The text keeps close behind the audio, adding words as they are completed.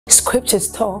Scriptures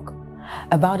talk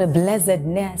about a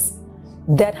blessedness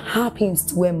that happens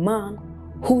to a man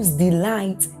whose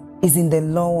delight is in the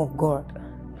law of God.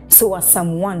 So as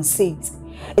Psalm 1 says,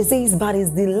 it says, but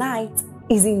his delight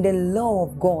is in the law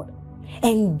of God,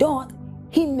 and doth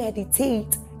he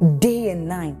meditate day and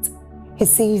night. He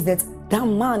says that that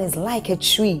man is like a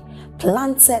tree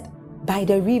planted by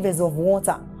the rivers of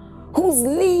water, whose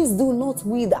leaves do not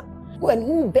wither, and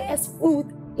who bears fruit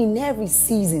in every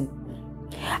season.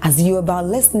 As you're about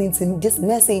listening to this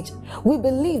message, we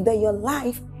believe that your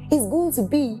life is going to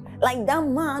be like that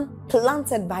man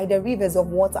planted by the rivers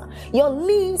of water. Your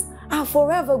leaves are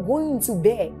forever going to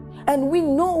bear. And we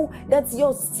know that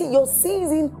your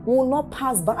season will not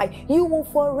pass by. You will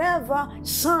forever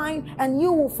shine and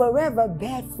you will forever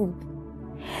bear fruit.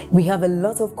 We have a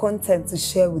lot of content to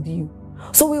share with you.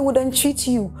 So we would entreat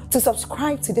you to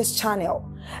subscribe to this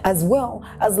channel, as well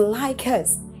as like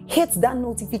us. Hit that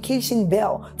notification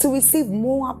bell to receive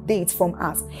more updates from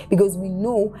us, because we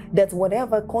know that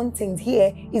whatever content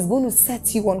here is going to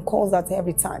set you on course at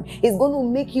every time. It's going to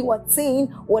make you attain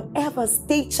whatever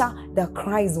stature that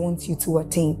Christ wants you to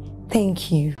attain. Thank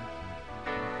you.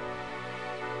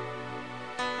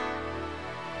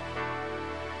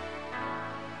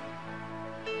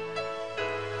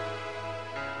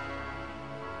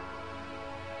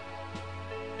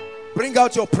 Bring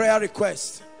out your prayer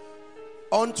request.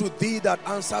 Unto thee that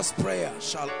answers prayer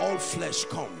shall all flesh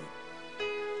come.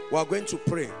 We are going to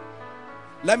pray.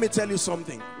 Let me tell you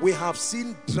something. We have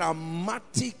seen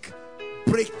dramatic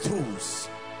breakthroughs.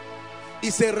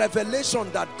 It's a revelation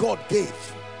that God gave.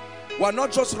 We are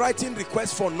not just writing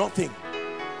requests for nothing.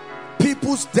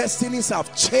 People's destinies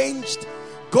have changed.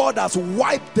 God has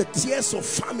wiped the tears of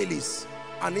families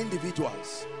and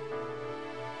individuals.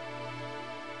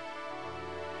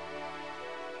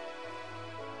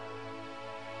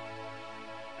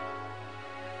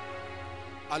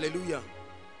 Hallelujah.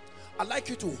 I'd like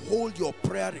you to hold your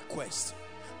prayer request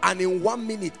and in 1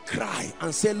 minute cry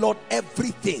and say, Lord,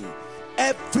 everything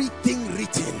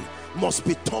written must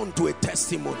be turned to a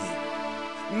testimony.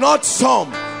 Not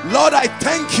some. Lord, I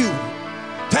thank you.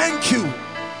 Thank you.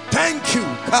 Thank you.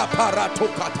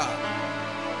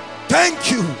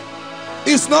 Thank you.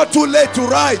 It's not too late to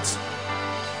write.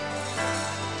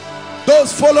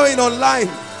 Those following online,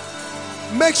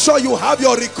 make sure you have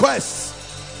your requests.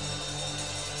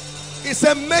 He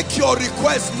said, make your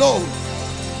request known.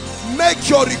 Make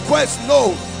your request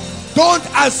known. Don't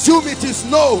assume it is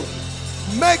known.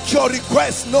 Make your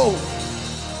request known.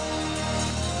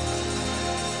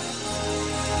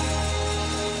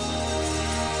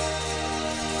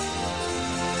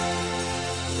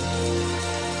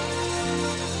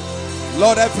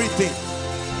 Lord, everything.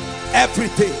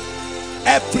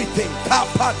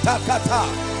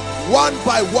 One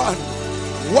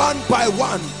by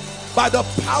one. By the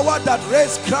power that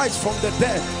raised Christ from the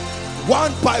dead,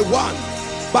 one by one,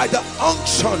 by the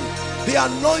unction, the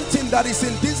anointing that is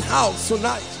in this house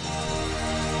tonight.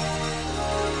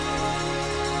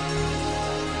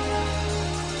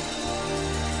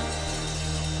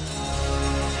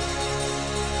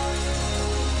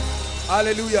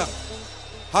 Hallelujah.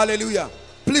 Hallelujah.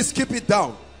 Please keep it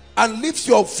down and lift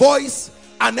your voice,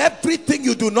 and everything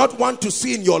you do not want to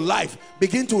see in your life,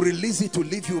 begin to release it to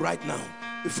leave you right now.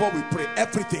 Before we pray,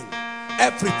 everything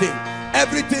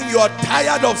you are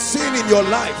tired of seeing in your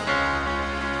life.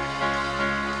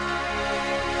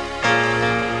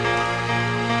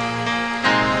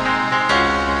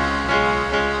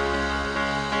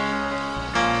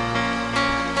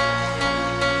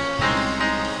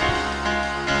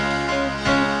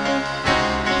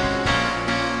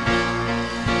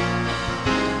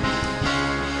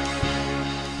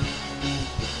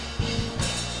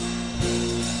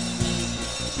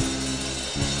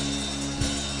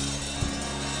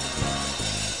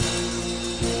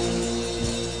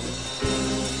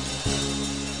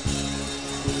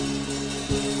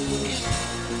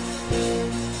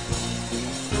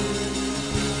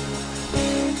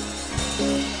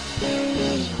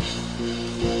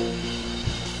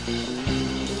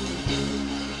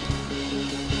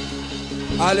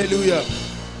 Hallelujah.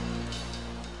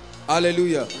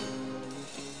 Hallelujah.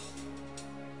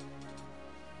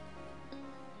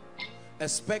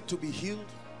 Expect to be healed.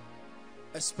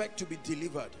 Expect to be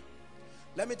delivered.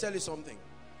 Let me tell you something.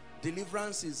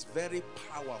 Deliverance is very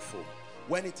powerful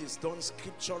when it is done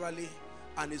scripturally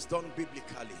and is done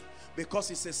biblically,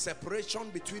 because it's a separation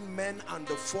between men and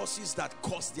the forces that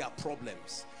cause their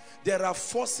problems. There are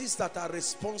forces that are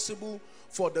responsible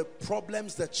for the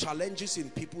problems, the challenges in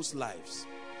people's lives.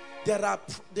 There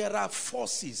are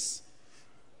forces.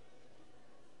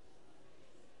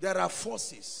 There are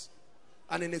forces.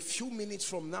 And in a few minutes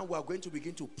from now, we are going to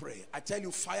begin to pray. I tell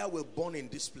you, fire will burn in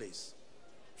this place.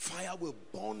 Fire will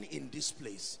burn in this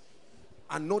place.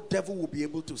 And no devil will be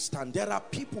able to stand. There are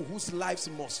people whose lives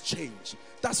must change.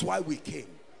 That's why we came.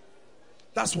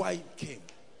 That's why we came.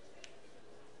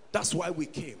 That's why we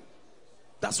came.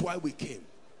 That's why we came.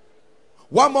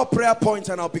 One more prayer point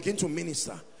and I'll begin to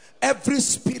minister. Every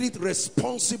spirit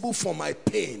responsible for my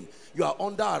pain, you are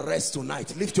under arrest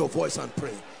tonight. Lift your voice and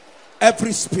pray.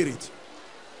 Every spirit.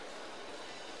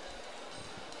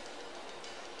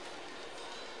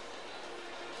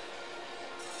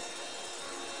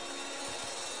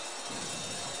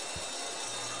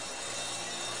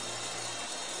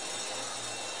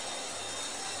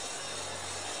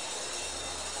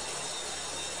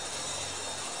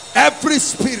 Every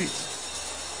spirit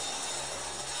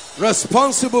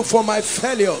responsible for my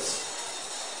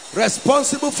failures,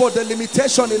 responsible for the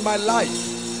limitation in my life,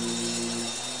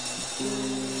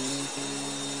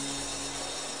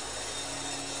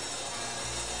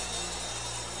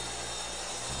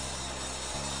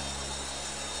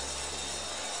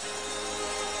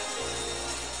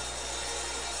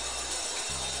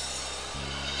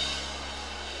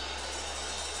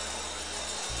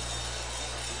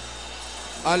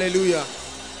 hallelujah.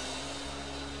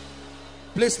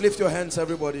 Please lift your hands,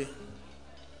 everybody.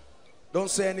 Don't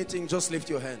say anything, just lift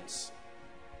your hands.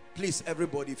 Please,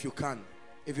 everybody, if you can.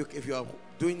 If you are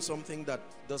doing something that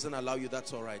doesn't allow you,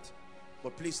 that's all right.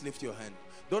 But please lift your hand.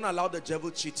 Don't allow the devil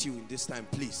cheat you in this time,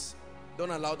 please.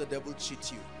 Don't allow the devil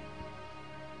cheat you.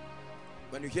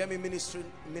 When you hear me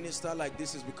minister like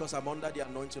this, is because I'm under the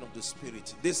anointing of the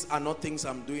Spirit. These are not things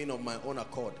I'm doing of my own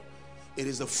accord. It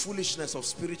is the foolishness of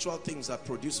spiritual things that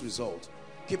produce result.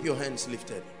 Keep your hands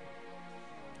lifted.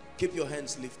 Keep your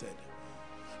hands lifted.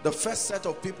 The first set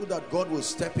of people that God will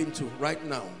step into right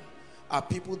now are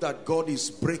people that God is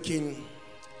breaking.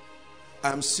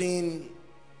 I'm seeing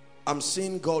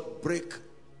God break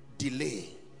delay.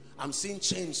 I'm seeing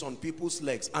chains on people's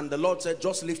legs, and the Lord said,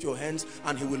 just lift your hands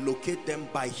and he will locate them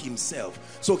by himself.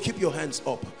 So keep your hands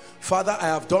up. Father, I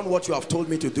have done what you have told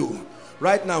me to do.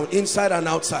 Right now, inside and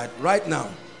outside. Right now,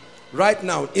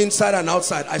 inside and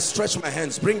outside, I stretch my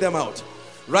hands. Bring them out.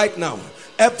 Right now,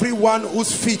 everyone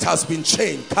whose feet has been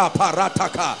chained,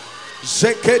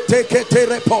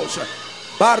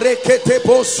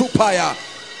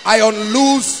 I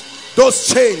unloose those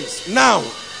chains now.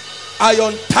 I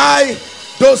untie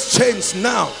those chains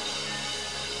now.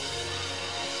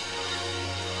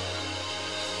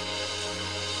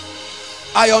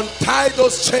 I untie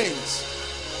those chains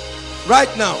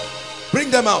right now. Bring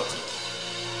them out.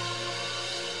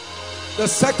 The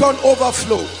second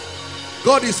overflow,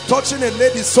 God is touching a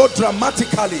lady so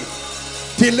dramatically.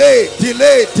 Delay.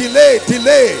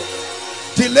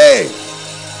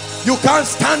 You can't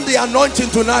stand the anointing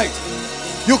tonight.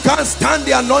 You can't stand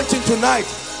the anointing tonight.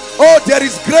 Oh, there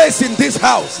is grace in this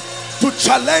house to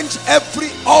challenge every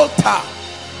altar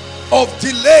of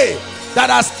delay that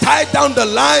has tied down the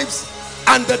lives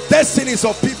and the destinies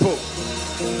of people.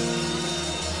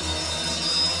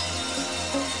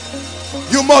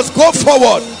 You must go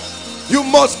forward. You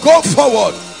must go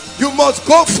forward. You must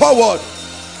go forward.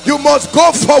 You must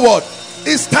go forward.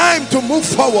 It's time to move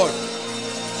forward.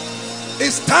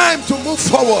 It's time to move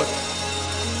forward.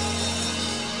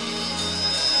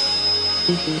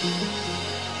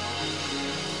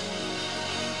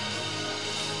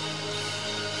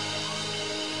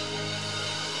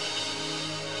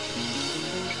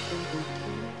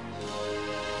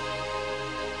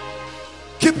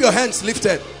 Keep your hands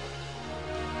lifted.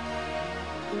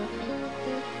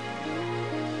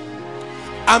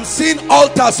 I'm seeing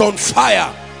altars on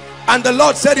fire, and the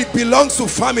Lord said it belongs to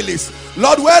families.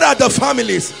 Lord, where are the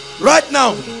families? Right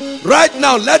now,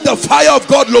 let the fire of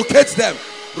God locate them.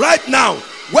 Right now,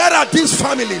 where are these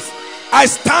families? I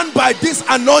stand by this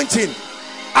anointing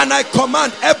and I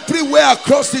command everywhere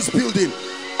across this building,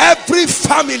 every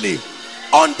family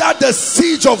under the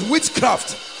siege of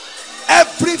witchcraft,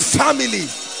 every family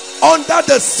under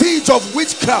the siege of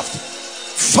witchcraft,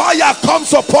 fire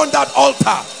comes upon that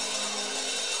altar.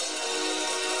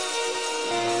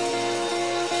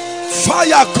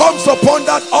 Fire comes upon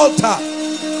that altar.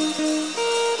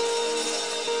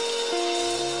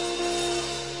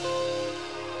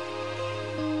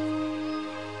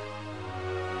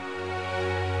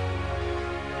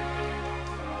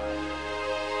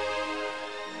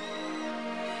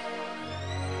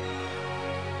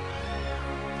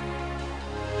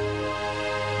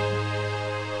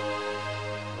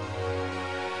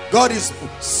 God is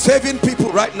saving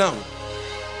people right now.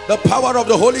 The power of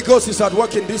the Holy Ghost is at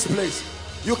work in this place.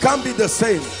 You can't be the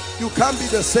same. You can't be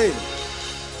the same.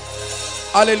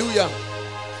 Hallelujah.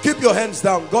 Keep your hands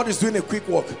down. God is doing a quick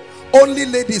work. Only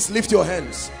ladies, lift your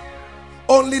hands.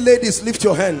 Only ladies, lift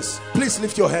your hands. Please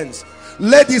lift your hands.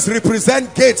 Ladies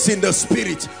represent gates in the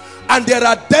spirit, and there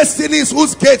are destinies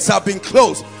whose gates have been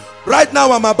closed. Right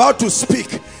now I'm about to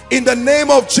speak in the name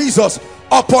of Jesus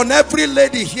upon every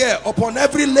lady here, upon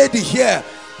every lady here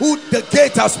who the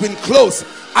gate has been closed.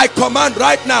 I command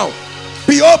right now,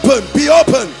 be open, be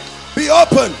open, be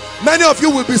open. Many of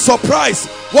you will be surprised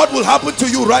what will happen to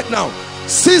you right now.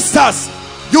 Sisters,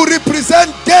 you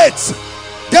represent gates,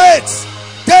 gates,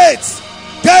 gates,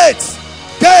 gates,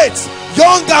 gates,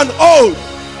 young and old,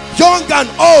 young and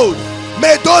old.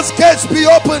 May those gates be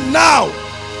open now.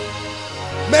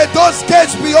 May those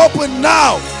gates be open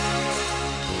now.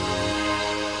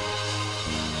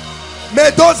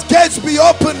 May those gates be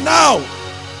open now.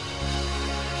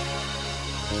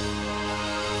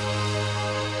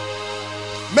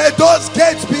 May those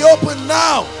gates be open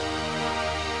now.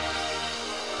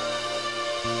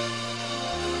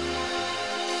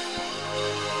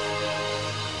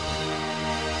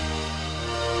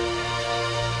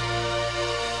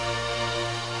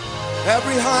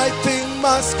 Every high thing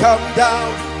must come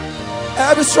down.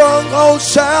 Every stronghold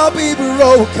shall be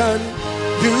broken.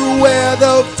 You wear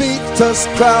the victor's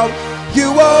crown. You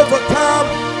overcome.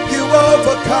 You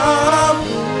overcome.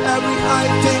 Every high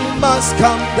thing must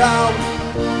come down.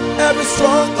 Every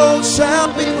stronghold shall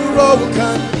be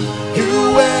broken.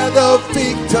 You wear the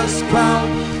victor's crown.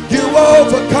 You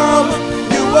overcome.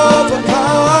 You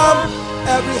overcome.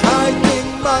 Every high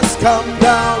thing must come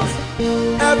down.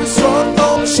 Every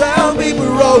stronghold shall be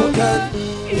broken.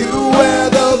 You wear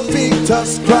the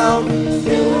victor's crown.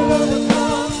 You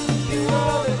overcome. You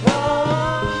overcome.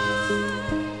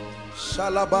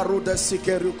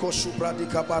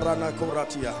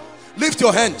 Lift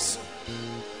your hands.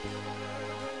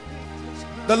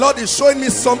 The Lord is showing me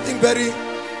something very...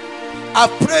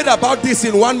 I've prayed about this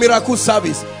in one miracle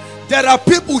service. There are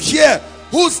people here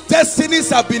whose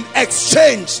destinies have been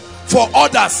exchanged for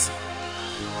others.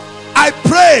 I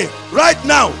pray right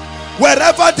now,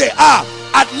 wherever they are,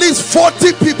 at least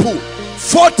 40 people,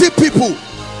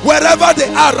 wherever they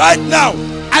are right now,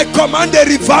 I command a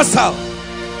reversal.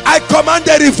 I command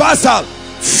a reversal.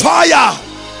 Fire,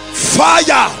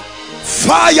 fire,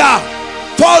 fire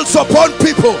falls upon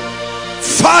people.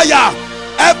 Fire.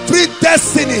 Every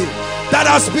destiny that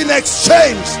has been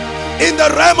exchanged in the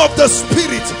realm of the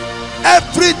spirit,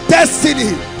 every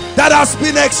destiny that has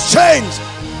been exchanged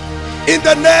in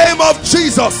the name of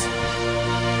Jesus,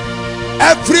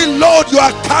 every load you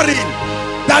are carrying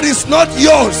that is not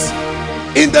yours,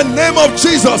 in the name of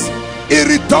Jesus, it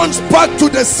returns back to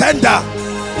the sender.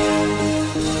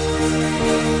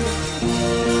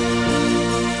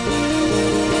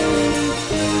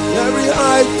 Every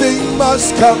high thing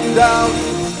must come down.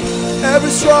 Every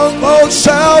stronghold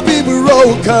shall be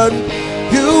broken.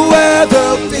 You wear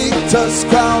the victor's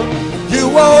crown. You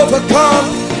overcome.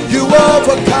 You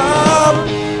overcome.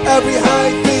 Every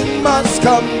high thing must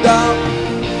come down.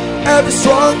 Every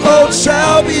stronghold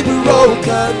shall be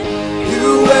broken.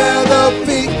 You wear the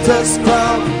victor's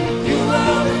crown. You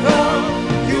overcome.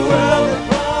 You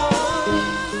overcome.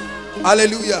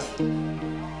 Hallelujah.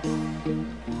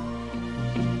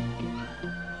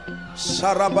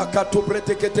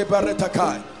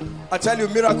 I tell you,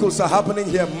 miracles are happening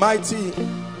here. Mighty,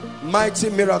 mighty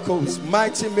miracles.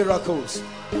 Mighty miracles.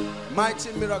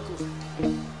 Mighty miracles.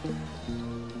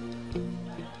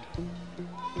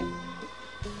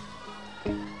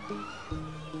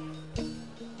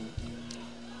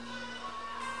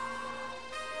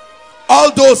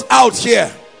 All those out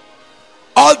here,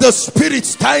 all the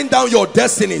spirits tying down your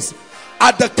destinies,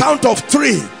 at the count of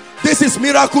 3, this is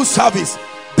miracle service.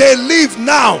 They leave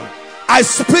now. I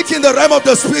speak in the realm of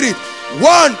the spirit.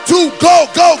 1, 2, go,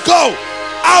 go, go.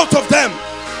 Out of them.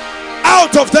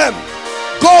 Out of them.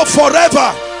 Go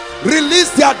forever. Release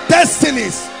their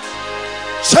destinies.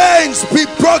 Chains be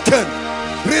broken.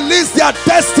 Release their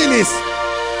destinies.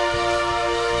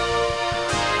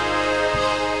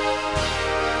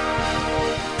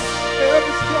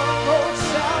 Every stronghold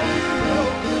shall be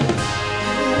broken.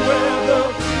 You wear the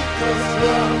victor's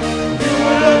crown. You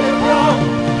wear the crown.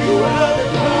 You wear the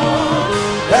crown.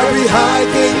 Every high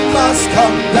thing must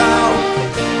come down.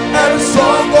 Every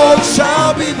stronghold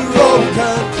shall be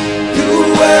broken. You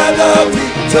wear the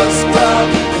victor's crown.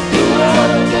 You wear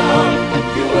the crown.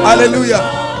 Hallelujah.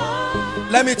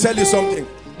 Let me tell you something.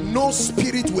 No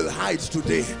spirit will hide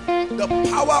today. The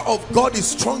power of God is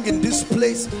strong in this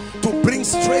place to bring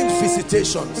strange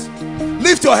visitations.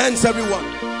 Lift your hands, everyone.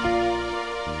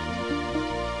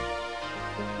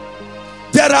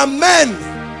 There are men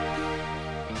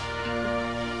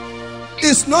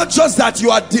It's not just that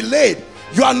you are delayed,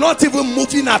 you are not even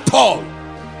moving at all.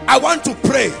 I want to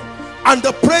pray, and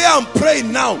the prayer I'm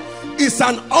praying now is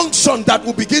an unction that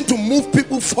will begin to move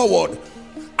people forward.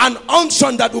 An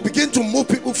unction that will begin to move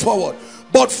people forward.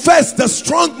 But first, the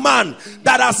strong man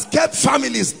that has kept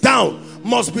families down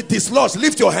must be dislodged.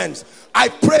 Lift your hands. I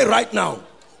pray right now,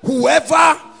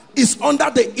 whoever is under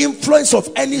the influence of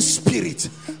any spirit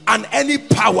and any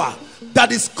power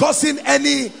that is causing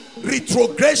any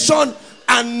retrogression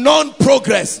and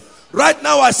non-progress, right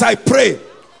now as I pray,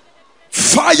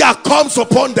 fire comes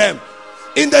upon them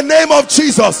in the name of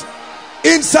Jesus,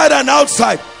 inside and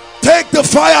outside. Take the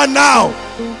fire now.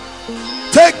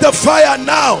 Take the fire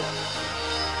now.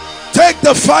 Take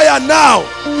the fire now.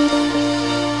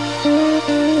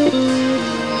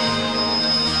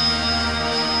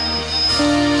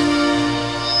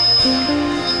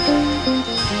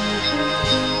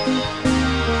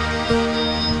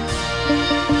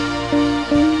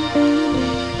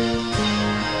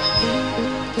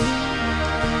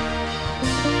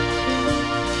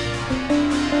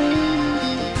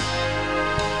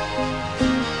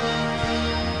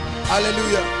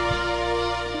 Hallelujah.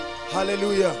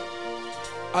 Hallelujah.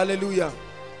 Hallelujah.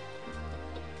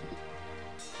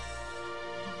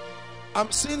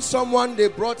 I'm seeing someone they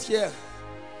brought here.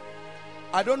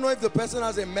 I don't know if the person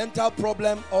has a mental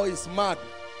problem or is mad.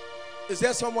 Is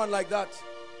there someone like that?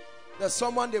 There's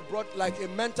someone they brought like a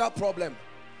mental problem.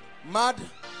 Mad.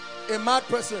 A mad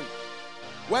person.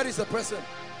 Where is the person?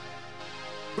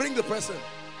 Bring the person.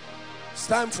 It's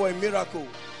time for a miracle.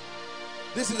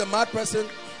 This is a mad person.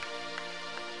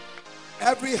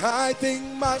 Every high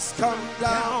thing must come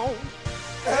down.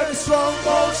 Every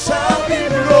stronghold shall be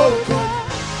broken.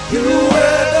 You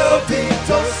wear the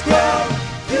victor's crown.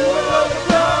 You are the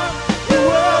crown. You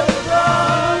are the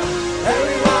crown.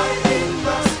 Every high thing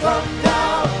must come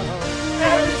down.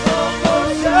 Every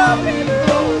stronghold shall be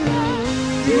broken.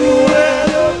 You wear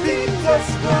the victor's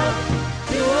crown.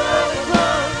 You are the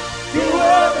crown. You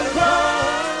are the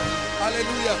crown.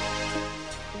 Hallelujah.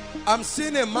 I'm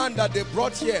seeing a man that they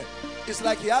brought here. It's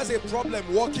like he has a problem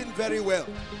walking very well.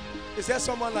 Is there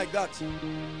someone like that?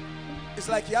 It's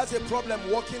like he has a problem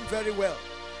walking very well.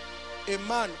 A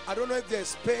man, I don't know if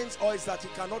there's pains or is that he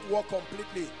cannot walk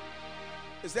completely.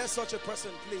 Is there such a person,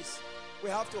 please?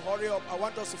 We have to hurry up. I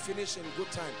want us to finish in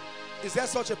good time. Is there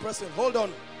such a person? Hold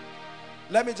on.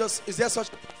 Let me just, is there such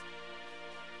a person?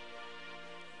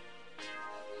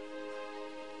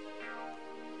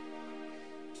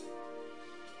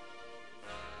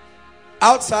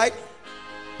 Outside?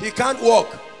 He can't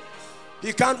walk.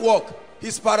 He can't walk.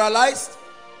 He's paralyzed.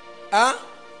 Huh?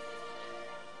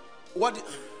 What?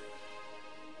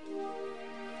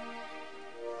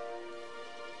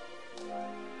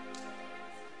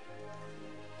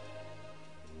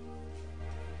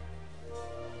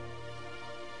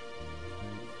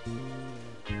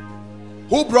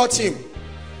 Who brought him?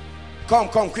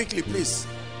 Come quickly, please.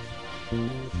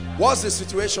 What's the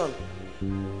situation?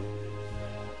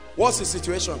 What's the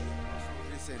situation?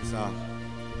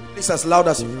 Please, as loud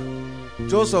as you can.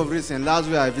 Joseph recent, last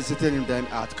week I visited him then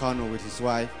at Kano with his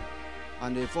wife,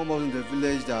 and they informed us in the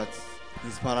village that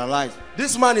he's paralyzed.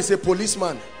 This man is a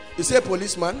policeman. Is he a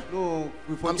policeman? No,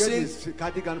 we forget his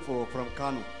cardigan from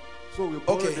Kano. So we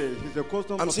okay. He's a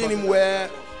custom. I'm seeing him where.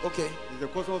 Okay. He's a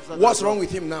custom officer. What's wrong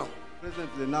with him now?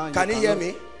 Presently now. Can he hear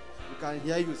me? We can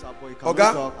hear you, sir. But he cannot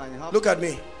talk and look at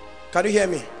me. Can you hear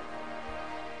me?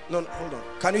 No, hold on.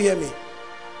 Can you hear me?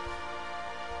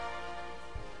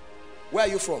 Where are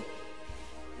you from?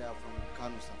 Yeah, from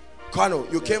Kano, sir.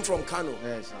 Kano. You came from Kano?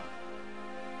 Yes, sir.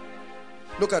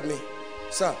 Look at me.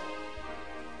 Sir.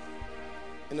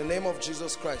 In the name of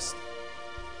Jesus Christ.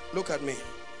 Look at me.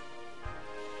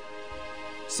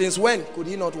 Since when could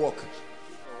he not walk?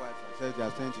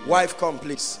 Wife, come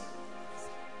please.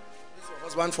 This is your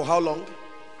husband for how long?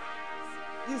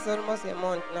 This is almost a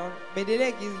month now. But the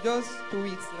leg is just 2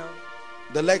 weeks now.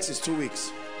 The legs is 2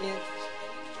 weeks? Yes.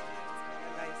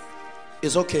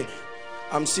 It's okay.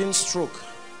 I'm seeing stroke.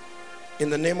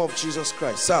 In the name of Jesus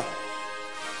Christ. Sir,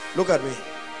 look at me.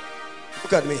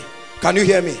 Look at me. Can you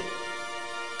hear me?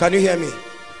 Can you hear me?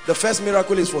 The first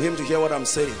miracle is for him to hear what I'm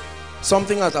saying.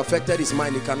 Something has affected his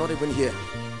mind. He cannot even hear.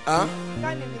 Huh? He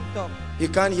can't even talk. He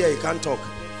can't hear. He can't talk.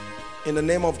 In the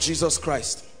name of Jesus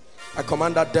Christ, I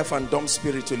command that deaf and dumb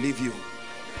spirit to leave you.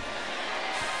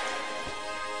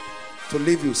 To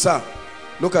leave you. Sir,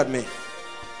 look at me.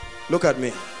 Look at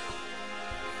me.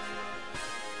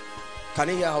 Can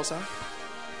you hear Hausa?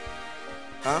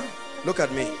 Huh? Look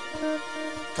at me.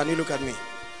 Can you look at me?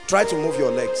 Try to move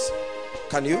your legs.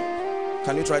 Can you?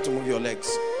 Can you try to move your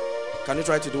legs? Can you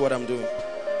try to do what I'm doing?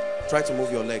 Try to move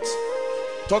your legs.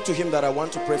 Talk to him that I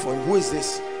want to pray for him. Who is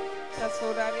this? That's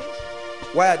so daddy.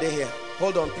 Why are they here?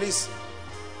 Hold on, please.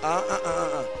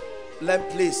 Let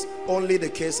please, only the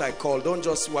case I call. Don't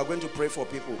just, we are going to pray for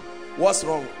people. What's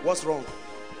wrong? What's wrong?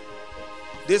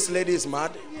 This lady is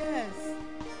mad? Yes.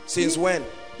 Since when?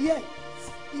 Yes.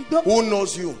 Who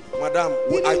knows you? Madam,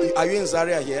 are you in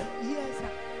Zaria here? Yes, sir.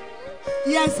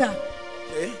 Yes, sir.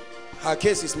 Okay. Her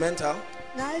case is mental.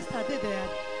 Now I started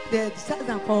the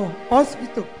discharge for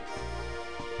hospital.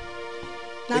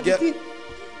 Now the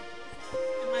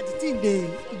thing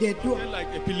they do. It's like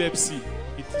epilepsy.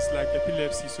 It is like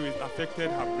epilepsy, so it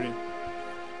affected her brain.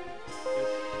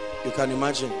 You can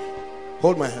imagine.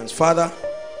 Hold my hands. Father,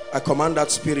 I command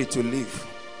that spirit to leave.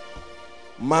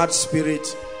 Mad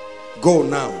spirit, go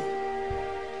now.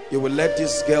 You will let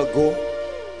this girl go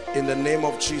in the name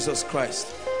of Jesus Christ.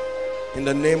 In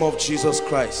the name of Jesus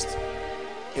Christ.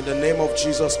 In the name of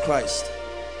Jesus Christ.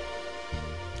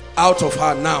 Out of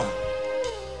her now.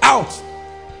 Out.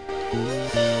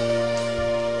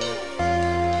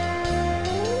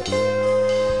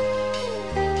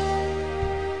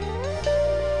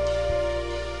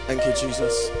 Thank you,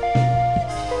 Jesus.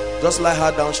 Just lie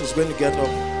her down. She's going to get up.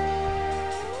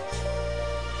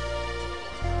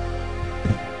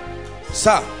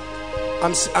 Sir,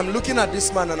 I'm looking at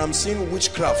this man and I'm seeing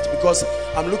witchcraft, because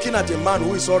I'm looking at a man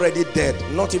who is already dead.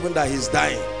 Not even that he's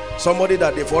dying. Somebody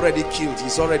that they've already killed.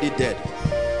 He's already dead.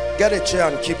 Get a chair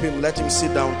and keep him. Let him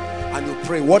sit down and you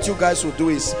pray. What you guys will do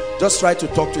is just try to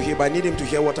talk to him. I need him to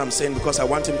hear what I'm saying, because I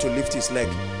want him to lift his leg.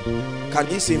 Can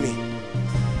he see me?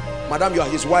 Madam, you are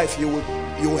his wife. You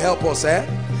will help us,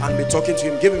 and be talking to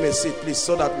him. Give him a seat, please,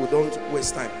 so that we don't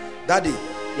waste time. Daddy,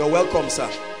 you're welcome, sir.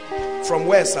 From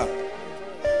where, sir?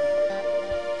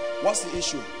 What's the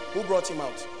issue? Who brought him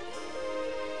out?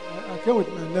 I came with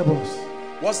my neighbors.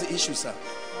 What's the issue, sir?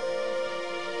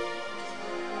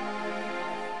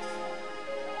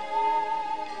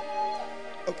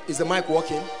 Okay. Is the mic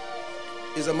working?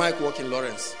 Is the mic working,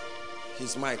 Lawrence?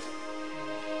 His mic.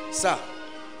 Sir,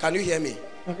 can you hear me?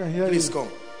 I can hear you. Please come.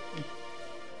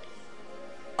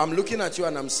 I'm looking at you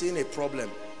and I'm seeing a problem.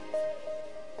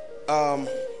 Have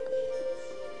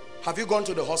you gone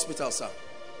to the hospital, sir?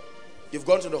 You've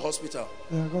gone to the hospital.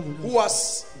 Yeah, I got it. Who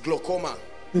has glaucoma?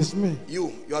 It's me.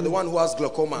 You are the one who has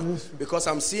glaucoma. Yes, because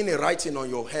I'm seeing a writing on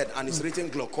your head and it's written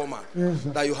glaucoma. Yes,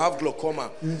 that you have glaucoma.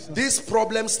 Yes, this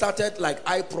problem started like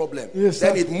eye problem. Yes,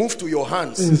 then sir. it moved to your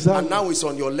hands. Exactly. And now it's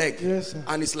on your leg. Yes, sir.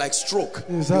 And it's like stroke.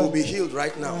 Exactly. You will be healed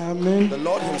right now. Amen. The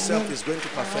Lord himself Amen. is going to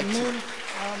perfect Amen. you.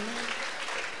 Amen.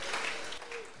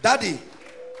 Daddy,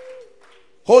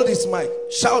 hold this mic.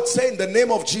 Shout, say in the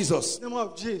name of Jesus. In the name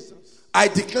of Jesus. I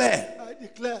declare. I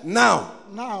declare.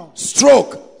 Now.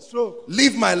 Stroke.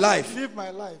 Leave my life. Leave my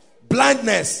life.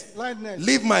 Blindness.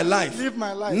 Leave my life. Leave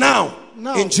my life. Now.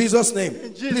 In Jesus' name.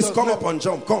 In Jesus' Please come name. up and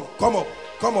jump. Come up.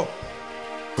 Come up.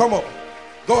 Come up.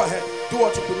 Go ahead. Do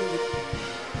what you couldn't do.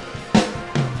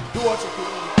 Do what you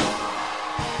couldn't do.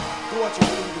 Do what you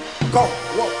couldn't do. Come.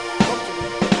 Walk. Come to me.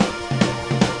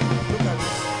 Look at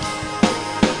this.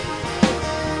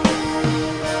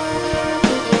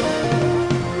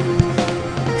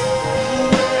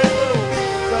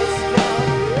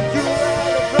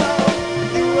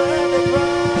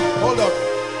 Hold on.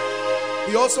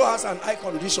 He also has an eye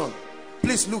condition.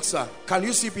 Please look, sir. Can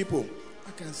you see people?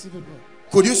 I can see people.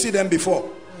 Could you see them before?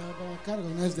 But I can't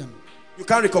recognize them. You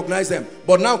can't recognize them.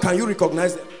 But now can you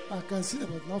recognize them? I can see them,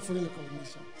 but not fully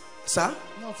recognition. Sir?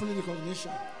 Not fully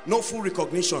recognition. No full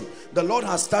recognition. The Lord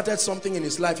has started something in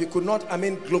his life. He could not,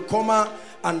 glaucoma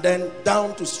and then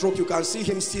down to stroke. You can see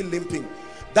him still limping.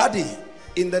 Daddy,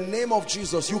 in the name of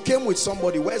Jesus, you came with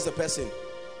somebody. Where's the person?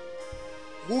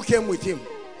 Who came with him?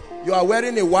 You are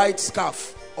wearing a white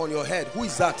scarf on your head. Who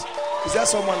is that? Is there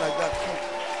someone like that? Come.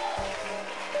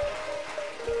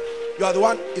 You are the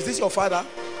one. Is this your father?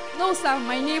 No, sir,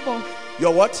 my neighbor.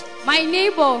 Your what? My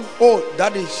neighbor. Oh,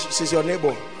 Daddy, she's your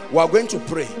neighbor. We are going to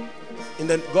pray. And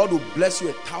then God will bless you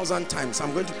 1,000 times.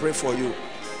 I'm going to pray for you.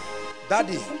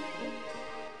 Daddy,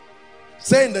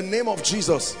 say in the name of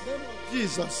Jesus.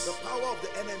 Jesus. The power of the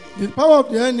enemy. The power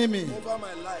of the enemy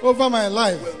Over my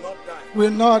life. Will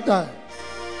not die.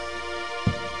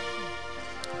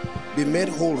 Be made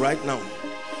whole right now.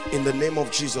 In the name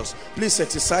of Jesus. Please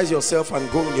exercise yourself and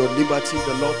go in your liberty.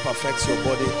 The Lord perfects your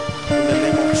body. In the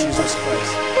name of Jesus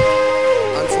Christ.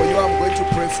 And for you, I'm going to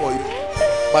pray for you.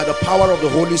 By the power of the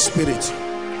Holy Spirit.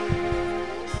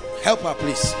 Help her,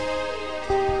 please.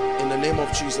 In the name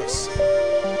of Jesus.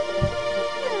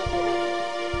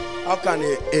 How can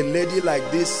a lady like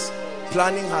this,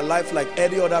 planning her life like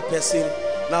any other person,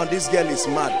 now this girl is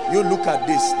mad? You look at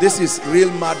this. This is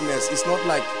real madness. It's not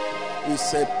like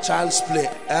It's a child's play.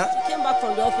 She came back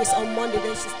from the office on Monday,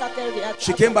 then she started reacting.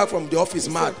 She came back from the office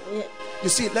mad. Yeah. You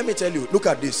see, let me tell you, look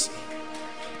at this.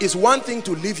 It's one thing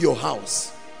to leave your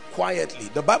house quietly.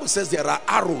 The Bible says there are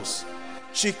arrows.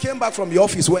 She came back from the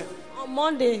office when? On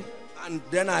Monday. And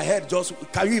then I heard just,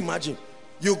 can you imagine?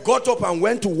 You got up and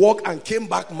went to work and came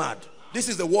back mad. This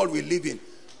is the world we live in.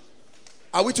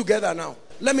 Are we together now?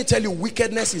 Let me tell you,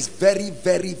 wickedness is very,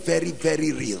 very, very,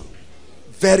 very real.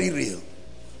 Very real.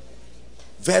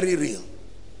 Very real.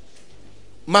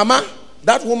 Mama,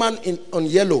 that woman on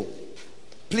yellow,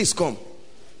 please come.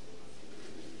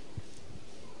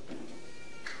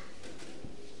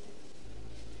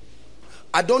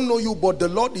 I don't know you, but the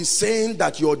Lord is saying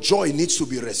that your joy needs to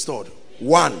be restored.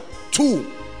 1,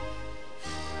 2.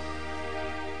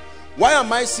 Why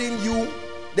am I seeing you?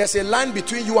 There's a line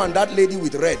between you and that lady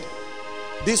with red.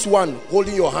 This one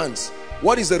holding your hands.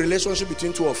 What is the relationship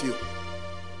between two of you?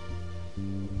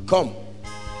 Come.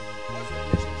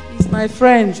 He's my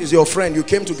friend. She's your friend. You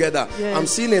came together. Yes. I'm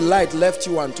seeing a light left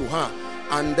you and to her.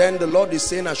 And then the Lord is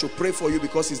saying I should pray for you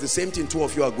because it's the same thing two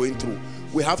of you are going through.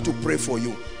 We have to pray for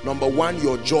you. Number 1,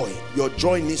 your joy. Your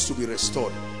joy needs to be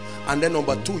restored. And then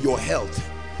number 2, your health.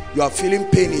 You are feeling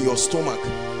pain in your stomach.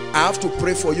 I have to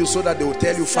pray for you so that they will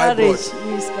tell you fibroids.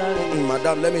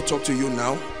 Madam, let me talk to you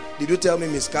now. Did you tell me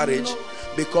miscarriage? No.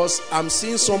 Because I'm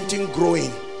seeing something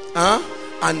growing.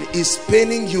 And it's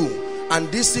paining you. And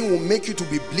this thing will make you to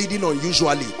be bleeding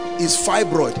unusually. It's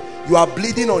fibroid. You are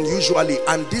bleeding unusually.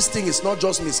 And this thing is not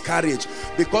just miscarriage.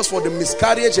 Because for the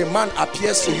miscarriage, a man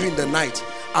appears to you in the night.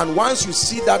 And once you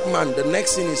see that man, the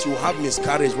next thing is you have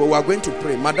miscarriage. But we are going to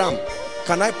pray. Madam,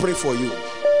 can I pray for you?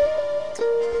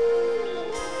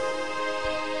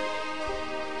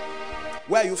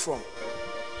 Where are you from?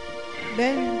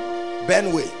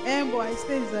 Benway. I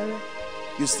stay in Zara.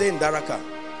 You stay in Daraka.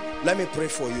 Let me pray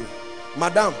for you.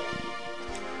 Madam,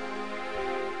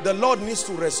 the Lord needs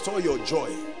to restore your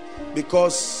joy,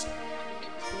 because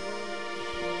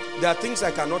there are things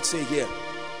I cannot say here,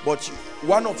 but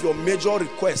one of your major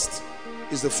requests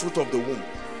is the fruit of the womb.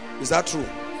 Is that true?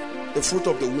 The fruit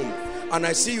of the womb. And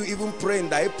I see you even praying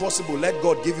that if possible, let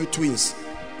God give you twins.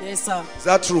 Yes, sir. Is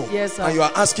that true? Yes, sir. And you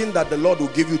are asking that the Lord will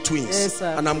give you twins. Yes,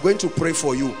 sir. And I'm going to pray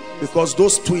for you, because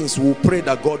those twins will pray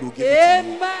that God will give it to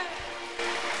you.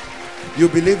 You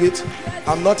believe it?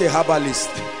 I'm not a herbalist.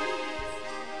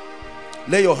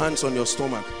 Lay your hands on your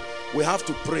stomach. We have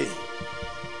to pray.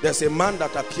 There's a man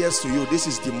that appears to you. This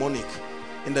is demonic.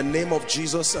 In the name of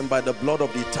Jesus and by the blood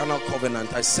of the eternal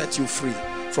covenant, I set you free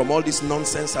from all this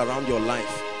nonsense around your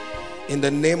life. In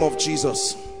the name of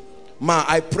Jesus. Ma,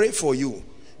 I pray for you.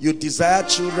 You desire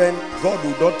children. God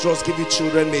will not just give you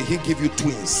children. May he give you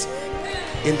twins.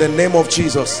 In the name of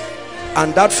Jesus.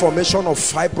 And that formation of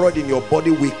fibroid in your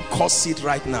body, we curse it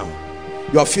right now.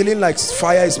 You are feeling like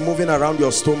fire is moving around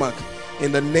your stomach.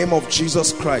 In the name of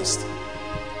Jesus Christ.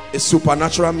 A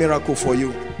supernatural miracle for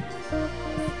you.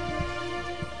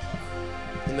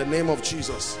 In the name of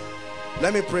Jesus.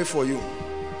 Let me pray for you.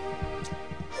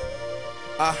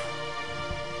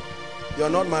 You're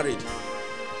not married.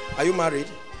 Are you married?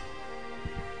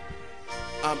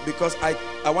 Because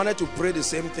I wanted to pray the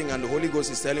same thing, and the Holy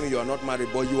Ghost is telling me you are not married,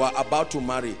 but you are about to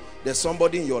marry. There's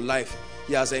somebody in your life.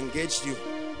 He has engaged you.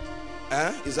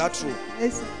 Is that true?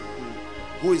 Yes, sir.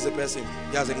 Who is the person?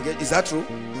 He has engaged. Is that true?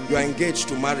 You are engaged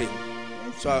to marry.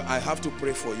 So I have to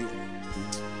pray for you.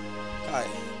 Hi.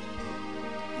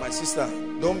 My sister,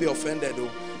 don't be offended though.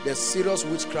 There's serious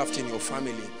witchcraft in your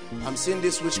family. I'm seeing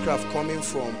this witchcraft coming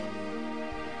from,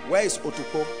 where is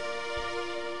Otuko?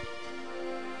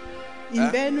 In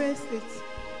Benue State.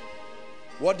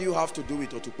 What do you have to do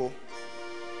with Otuko?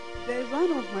 There's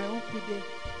one of my uncle there,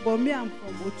 but me, I'm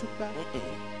from Otuka.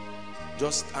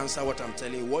 Just answer what I'm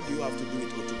telling you. What do you have to do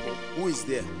with Otuko? Who is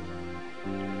there?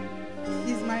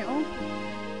 He's my uncle.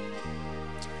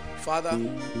 Father,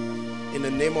 in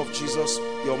the name of Jesus,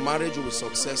 your marriage will be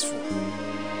successful.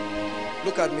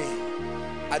 Look at me.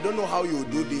 I don't know how you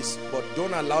do this, but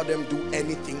don't allow them do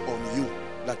anything on you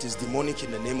that is demonic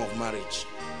in the name of marriage.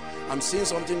 I'm seeing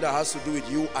something that has to do with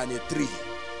you and a tree.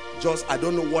 Just, I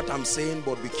don't know what I'm saying,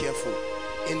 but be careful.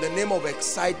 In the name of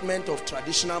excitement of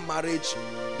traditional marriage,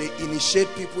 they initiate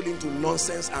people into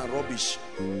nonsense and rubbish.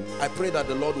 I pray that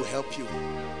the Lord will help you.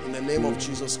 In the name of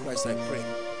Jesus Christ, I pray.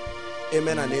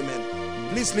 Amen and amen.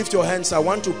 Please lift your hands. I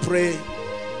want to pray.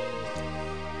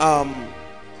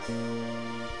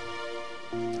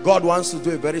 God wants to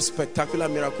do a very spectacular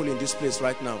miracle in this place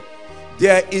right now.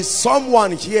 There is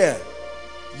someone here,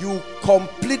 you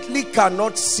completely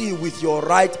cannot see with your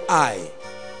right eye.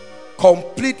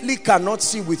 Completely cannot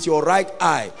see with your right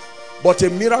eye. But a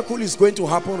miracle is going to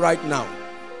happen right now.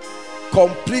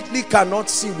 completely cannot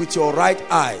see with your right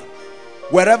eye,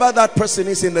 wherever that person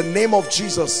is, in the name of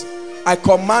Jesus, I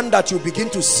command that you begin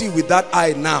to see with that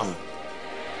eye now.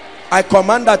 I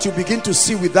command that you begin to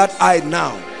see with that eye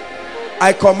now.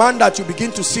 I command that you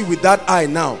begin to see with that eye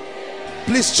now.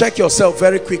 Please check yourself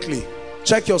very quickly.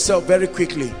 Check yourself very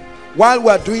quickly. While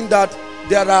we're doing that,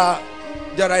 there are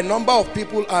a number of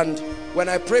people, and when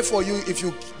I pray for you, if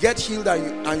you get healed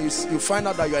and you find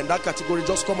out that you're in that category,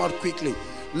 just come out quickly.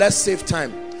 Let's save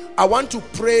time. I want to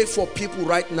pray for people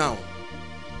right now.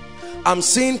 I'm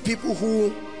seeing people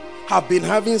who have been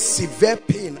having severe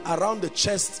pain around the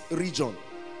chest region,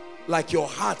 like your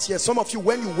heart. Yes, some of you,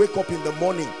 when you wake up in the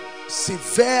morning,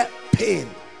 severe pain.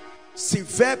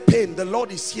 Severe pain. The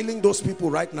Lord is healing those people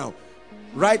right now.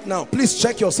 Right now. Please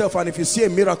check yourself, and if you see a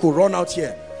miracle, run out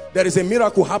here. There is a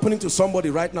miracle happening to somebody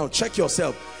right now. Check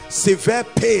yourself. Severe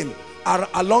pain are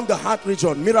along the heart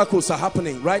region. Miracles are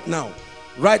happening right now.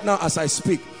 Right now as I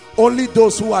speak. Only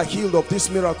those who are healed of this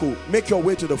miracle, make your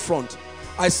way to the front.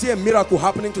 I see a miracle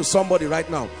happening to somebody right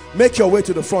now. Make your way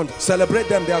to the front. Celebrate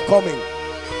them, they are coming.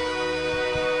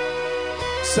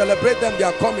 Celebrate them, they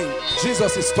are coming.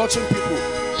 Jesus is touching people.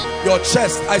 Your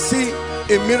chest, I see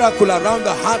a miracle around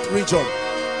the heart region.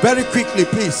 Very quickly,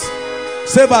 please.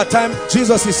 Save our time.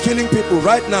 Jesus is healing people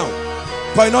right now.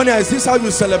 Koinonia, is this how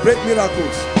you celebrate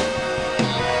miracles?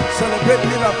 Celebrate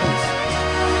miracles.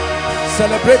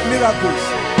 Celebrate miracles.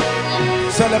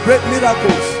 Celebrate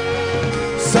miracles.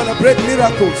 Celebrate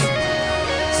miracles.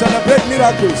 Celebrate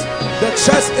miracles. The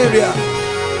chest area.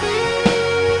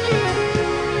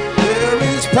 There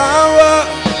is power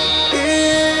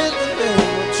in the name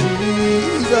of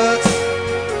Jesus.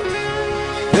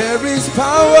 There is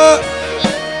power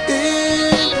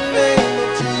in the name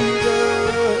of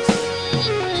Jesus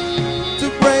to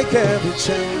break every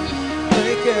chain.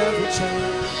 Break every chain.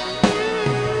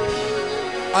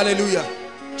 Hallelujah.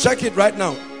 Check it right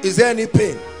now. Is there any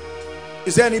pain?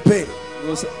 Is there any pain?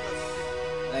 No, sir.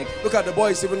 Like, look at the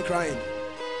boy, is even crying.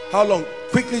 How long?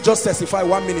 Quickly, just testify.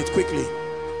 1 minute, quickly.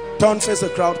 Turn, face the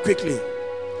crowd, quickly.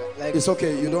 Like, it's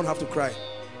okay, you don't have to cry.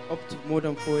 Up to more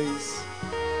than 4 years.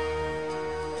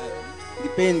 The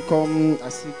pain comes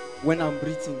as if when I'm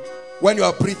breathing. When you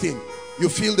are breathing, you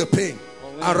feel the pain.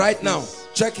 And right now,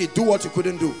 check it. Do what you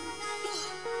couldn't do.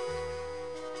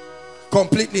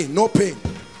 Completely, no pain.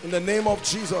 In the name of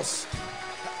Jesus.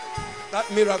 That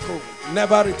miracle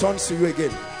never returns to you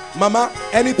again. Mama,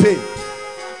 any pain?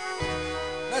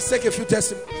 Let's take a few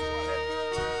testimonies.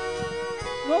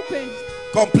 No pain.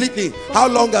 Completely. How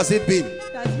long has it been? It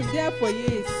has been there for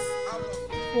years.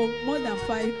 For more than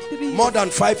 3 years. More than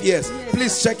 5 years. Yes,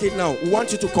 please sir. check it now. We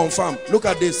want you to confirm. Look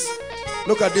at this.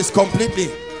 Look at this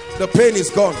completely. The pain is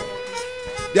gone.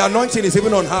 The anointing is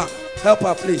even on her. Help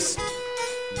her, please.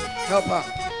 Help her.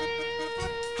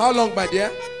 How long, my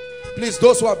dear? Please,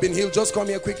 those who have been healed, just come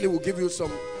here quickly. We'll give you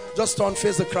some. Just turn,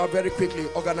 face the crowd very quickly.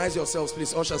 Organize yourselves,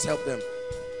 please. Ushers, help them.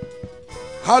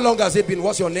 How long has it been?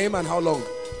 What's your name and how long?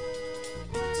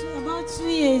 About 2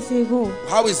 years ago.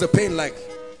 How is the pain like?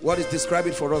 What is? Describe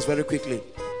it for us very quickly.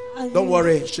 Don't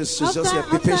worry. She's just here.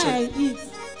 Be patient.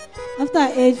 After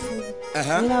I ate food,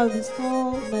 then I'll be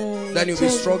strong. Then you'll be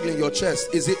struggling your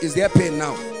chest. Is there pain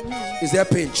now? Is there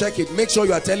pain? Check it. Make sure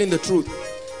you are telling the truth.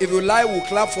 If you lie, we'll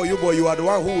clap for you, but you are the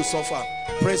one who will suffer.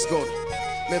 Praise God.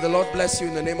 May the Lord bless you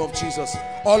in the name of Jesus.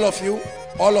 All of you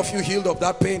healed of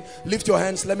that pain, lift your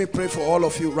hands. Let me pray for all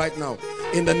of you right now.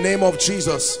 In the name of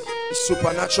Jesus.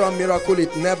 Supernatural miracle.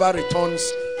 It never returns.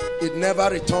 It never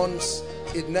returns.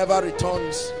 It never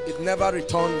returns. It never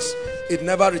returns. It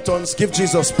never returns. Give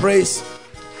Jesus praise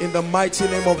in the mighty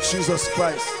name of Jesus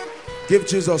Christ. Give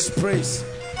Jesus praise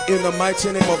in the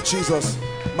mighty name of Jesus.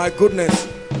 My goodness,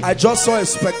 I just saw a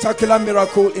spectacular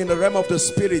miracle in the realm of the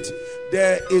spirit.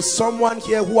 There is someone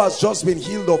here who has just been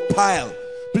healed of pile.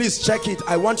 Please check it.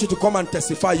 I want you to come and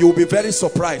testify. You will be very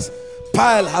surprised.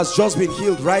 Pile has just been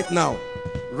healed right now.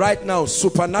 Right now,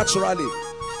 supernaturally.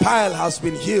 Pile has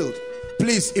been healed.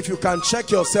 Please, if you can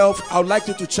check yourself, I would like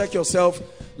you to check yourself.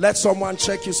 Let someone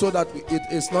check you so that it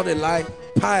is not a lie.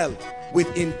 Pile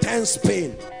with intense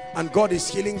pain, and God is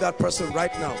healing that person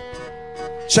right now.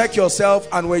 Check yourself,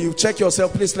 and when you check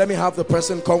yourself, please let me have the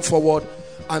person come forward,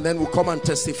 and then we'll come and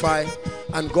testify,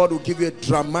 and God will give you a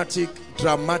dramatic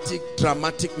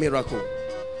miracle.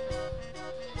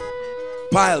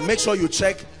 Pile, make sure you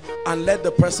check and let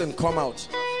the person come out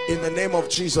in the name of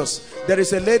Jesus. There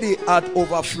is a lady at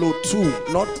Overflow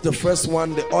 2, not the first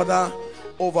one, the other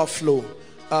Overflow.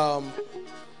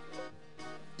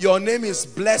 Your name is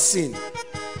Blessing.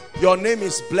 Your name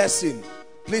is Blessing.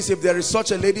 Please, if there is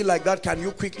such a lady like that, can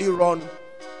you quickly run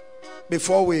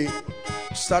before we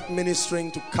start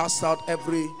ministering to cast out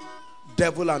every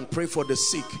devil and pray for the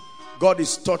sick. God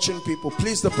is touching people.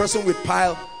 Please, the person with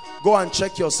pile, go and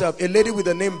check yourself. A lady with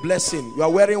the name Blessing, you are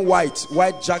wearing white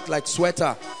jack like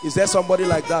sweater. Is there somebody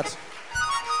like that?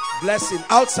 Blessing,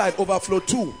 outside, overflow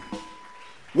 2.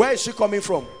 Where is she coming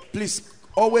from? Please,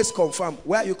 always confirm.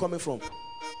 Where are you coming from?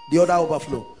 The other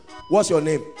overflow. What's your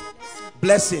name?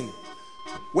 Blessing.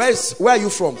 Where are you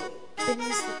from?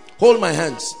 Hold my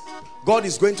hands. God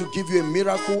is going to give you a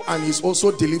miracle, and he's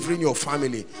also delivering your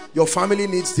family. Your family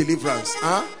needs deliverance.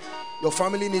 Huh? Your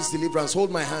family needs deliverance. Hold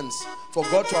my hands. For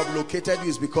God to have located you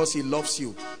is because he loves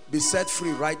you. Be set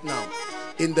free right now.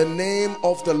 In the name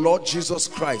of the Lord Jesus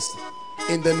Christ.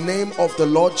 In the name of the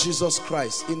Lord Jesus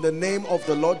Christ. In the name of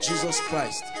the Lord Jesus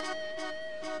Christ.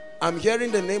 I'm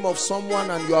hearing the name of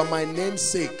someone, and you are my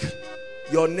namesake.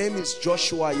 Your name is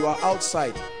Joshua. You are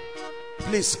outside.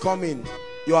 Please come in.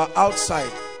 You are outside.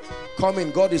 Come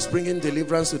in. God is bringing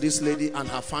deliverance to this lady and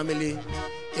her family.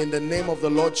 In the name of the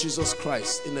Lord Jesus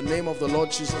Christ. In the name of the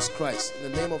Lord Jesus Christ.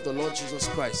 In the name of the Lord Jesus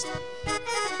Christ.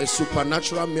 A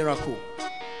supernatural miracle.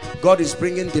 God is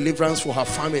bringing deliverance for her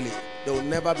family. They will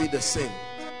never be the same.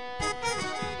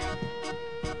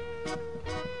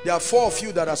 There are 4 of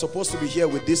you that are supposed to be here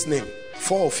with this name.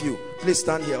 4 of you. Please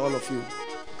stand here, all of you.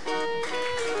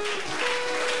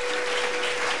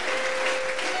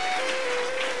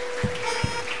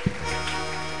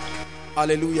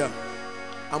 Hallelujah.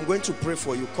 I'm going to pray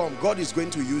for you. Come, God is going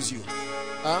to use you.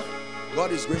 Huh?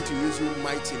 God is going to use you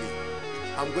mightily.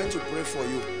 I'm going to pray for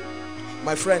you.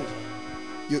 My friend,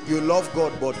 you love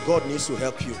God, but God needs to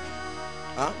help you.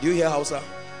 Huh? Do you hear Hausa?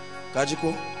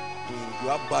 Kajiko? You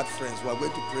have bad friends. We are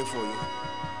going to pray for you.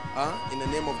 Huh? In the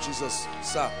name of Jesus.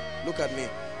 Sir, look at me.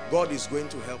 God is going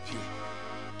to help you.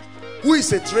 Who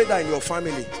is a trader in your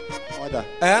family? Mother.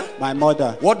 Eh? My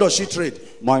mother. What does she trade?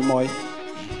 Moi.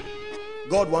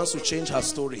 God wants to change her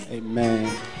story. Amen.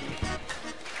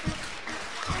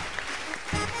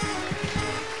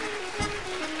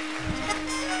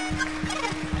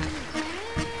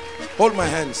 Hold my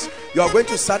hands. You are going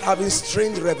to start having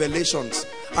strange revelations,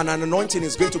 and an anointing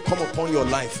is going to come upon your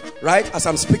life. Right? As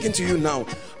I'm speaking to you now,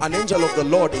 an angel of the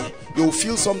Lord, you will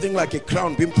feel something like a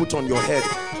crown being put on your head.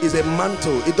 It's a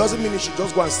mantle. It doesn't mean you should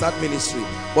just go and start ministry,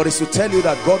 but it's to tell you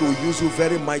that God will use you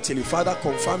very mightily. Father,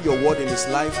 confirm your word in his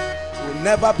life. Will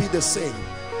never be the same,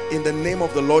 in the name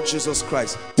of the Lord Jesus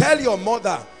Christ. Tell your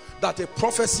mother that a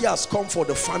prophecy has come for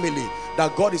the family,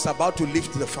 that God is about to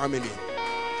lift the family.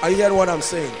 Are you hearing what I'm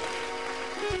saying?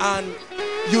 And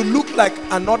you look like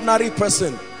an ordinary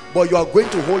person, but you are going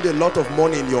to hold a lot of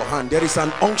money in your hand. There is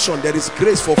an unction. There is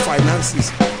grace for finances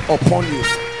upon you.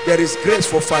 There is grace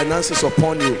for finances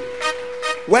upon you.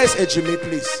 Where's Ejimi,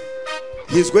 please?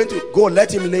 He's going to go.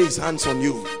 Let him lay his hands on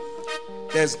you.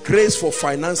 There's grace for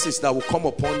finances that will come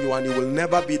upon you, and you will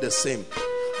never be the same.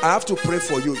 I have to pray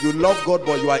for you. You love God,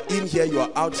 but you are in here, you are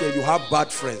out here, you have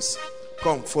bad friends.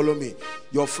 Come, follow me.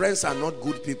 Your friends are not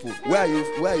good people. Where are you?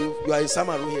 Where are you? You are in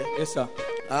Samaru here? Yes, sir.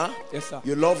 Huh? Yes, sir.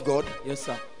 You love God? Yes,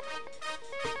 sir.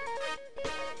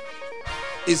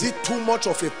 Is it too much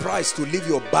of a price to leave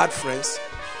your bad friends?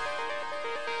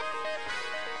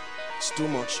 It's too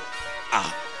much.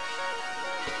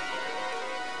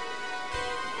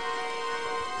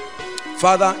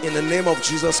 Father, in the name of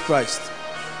Jesus Christ,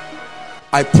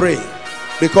 I pray,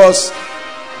 because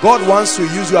God wants to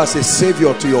use you as a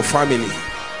savior to your family.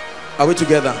 Are we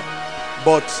together?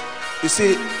 But you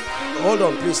see, hold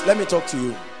on please, let me talk to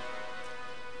you.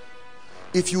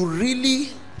 If you really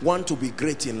want to be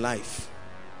great in life,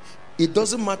 it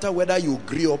doesn't matter whether you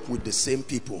grew up with the same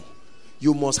people.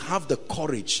 You must have the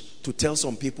courage to tell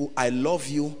some people, I love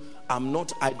you, I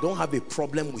don't have a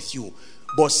problem with you.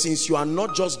 But since you are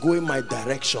not just going my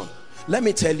direction, let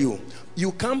me tell you,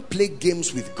 you can't play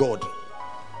games with God.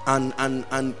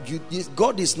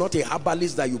 God is not a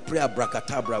herbalist that you pray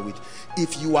abracadabra with.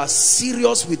 If you are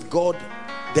serious with God,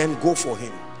 then go for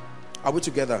him. Are we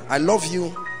together? I love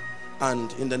you,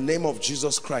 and in the name of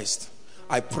Jesus Christ,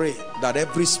 I pray that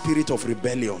every spirit of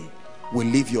rebellion will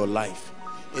leave your life.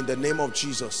 In the name of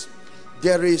Jesus.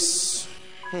 There is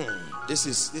this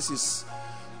is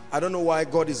I don't know why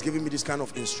God is giving me this kind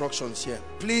of instructions here.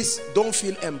 Please don't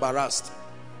feel embarrassed.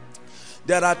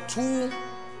 There are 2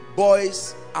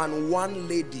 boys and 1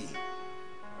 lady.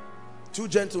 2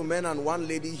 gentlemen and 1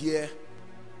 lady here.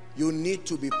 You need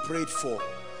to be prayed for.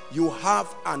 You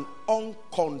have an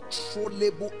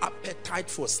uncontrollable appetite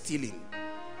for stealing.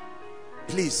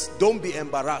 Please don't be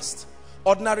embarrassed.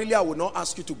 Ordinarily, I would not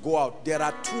ask you to go out. There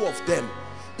are 2 of them.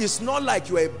 It's not like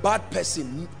you're a bad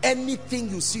person. Anything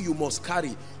you see, you must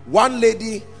carry. 1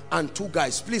 lady and 2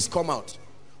 guys. Please come out.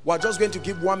 We're just going to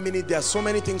give 1 minute. There are so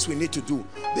many things we need to do.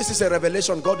 This is a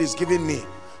revelation God is giving me.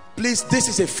 Please, this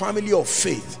is a family of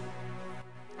faith.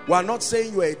 We are not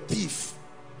saying you are a thief,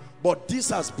 but this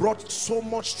has brought so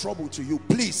much trouble to you.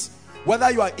 Please, whether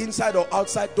you are inside or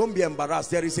outside, don't be embarrassed.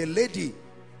 There is a lady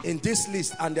in this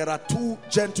list and there are 2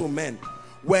 gentlemen.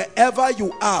 Wherever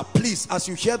you are, please, as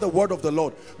you hear the word of the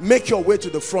Lord, make your way to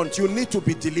the front. You need to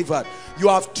be delivered. You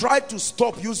have tried to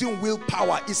stop using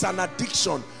willpower. It's an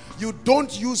addiction. You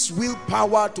don't use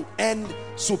willpower to end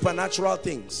supernatural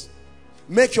things.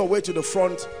 Make your way to the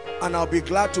front and I'll be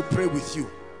glad to pray with you.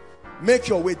 Make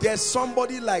your way. There's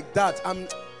somebody like that.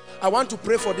 I want to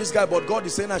pray for this guy, but God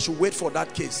is saying I should wait for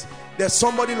that case. There's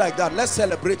somebody like that. Let's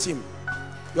celebrate him.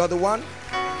 You are the one.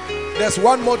 There's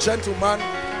one more gentleman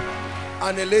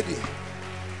and a lady.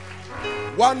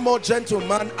 One more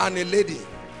gentleman and a lady.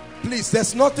 Please,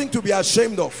 there's nothing to be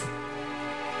ashamed of.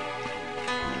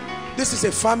 This is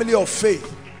a family of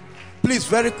faith. Please,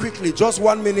 very quickly, just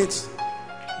 1 minute.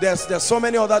 There's so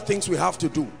many other things we have to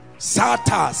do.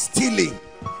 Sata, stealing.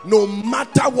 No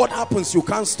matter what happens, you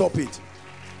can't stop it.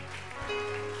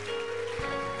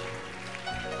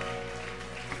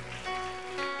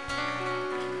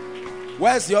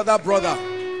 Where's the other brother?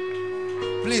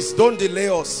 Please don't delay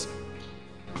us.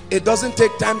 It doesn't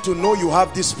take time to know you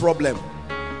have this problem,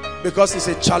 because it's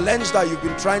a challenge that you've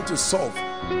been trying to solve.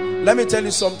 Let me tell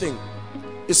you something.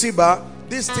 You see,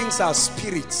 these things are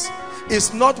spirits.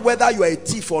 It's not whether you are a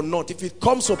thief or not. If it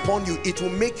comes upon you, it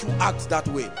will make you act that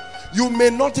way. You may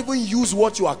not even use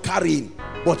what you are carrying,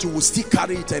 but you will still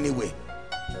carry it anyway.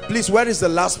 Please, where is the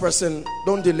last person?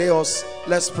 Don't delay us.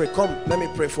 Let's pray. Come, let me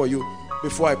pray for you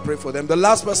before I pray for them. The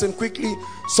last person, quickly,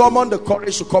 summon the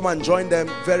courage to come and join them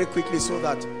very quickly so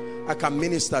that I can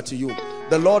minister to you.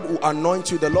 The Lord will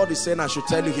anoint you. The Lord is saying I should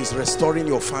tell you he's restoring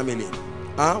your family.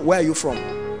 Where are you from?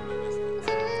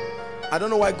 I don't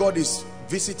know why God is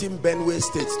visiting Benue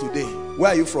State today.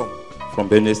 Where are you from? From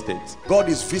Benue State. God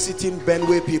is visiting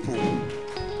Benue people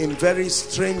in very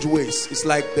strange ways. It's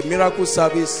like the miracle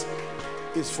service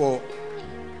is for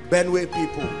Benue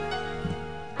people.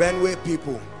 Benue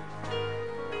people.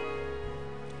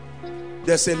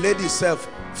 There's a lady self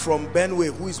from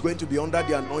Benue who is going to be under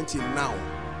the anointing now.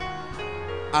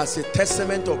 As a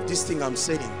testament of this thing I'm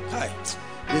saying. Hi,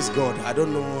 this God, I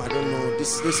don't know.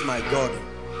 This is my God.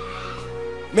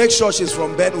 Make sure she's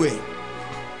from Benue.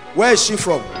 Where is she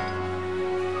from?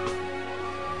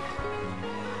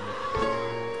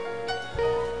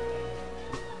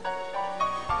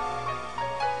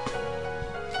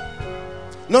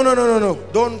 No.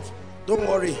 Don't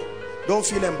worry. Don't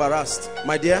feel embarrassed.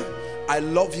 My dear, I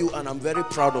love you and I'm very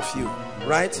proud of you.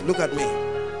 Right? Look at me.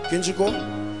 Kinjiko,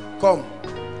 come.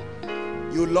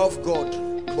 You love God,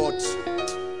 but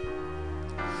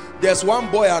there's one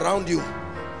boy around you.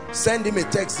 Send him a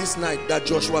text this night that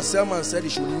Joshua Selman said he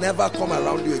should never come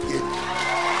around you again.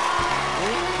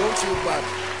 Don't feel bad.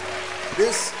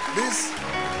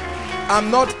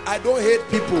 I don't hate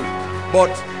people,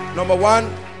 but number one,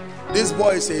 this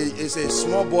boy is a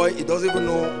small boy. He doesn't even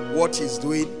know what he's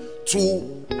doing.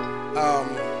 Two,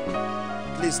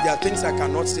 please, there are things I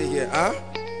cannot say here.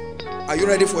 Are you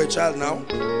ready for a child now?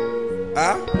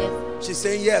 Yes. She's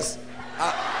saying yes.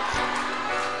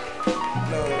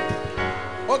 No.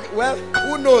 Okay, well,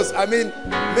 who knows? I mean,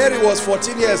 Mary was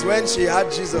 14 years when she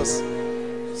had Jesus.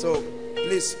 So,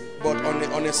 please, but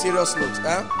on a serious note,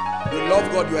 you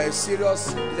love God, you are a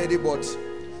serious lady, but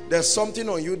there's something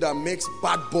on you that makes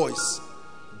bad boys,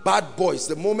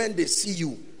 the moment they see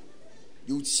you,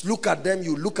 you look at them,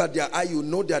 you look at their eye, you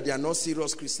know that they are not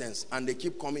serious Christians, and they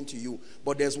keep coming to you.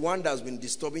 But there's one that's been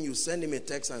disturbing you. Send him a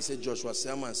text and say, Joshua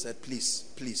Selman said, please,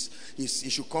 he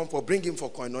should come bring him for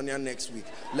Koinonia next week.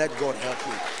 Let God help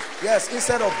him. Yes,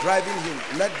 instead of driving him,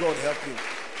 let God help him.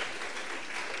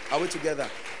 Are we together?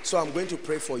 So I'm going to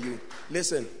pray for you.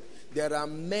 Listen, there are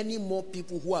many more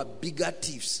people who are bigger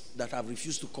thieves that have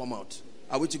refused to come out.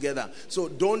 Are we together? So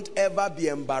don't ever be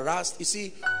embarrassed. You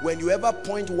see, when you ever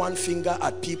point one finger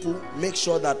at people, be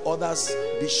sure that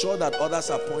others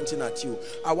are pointing at you.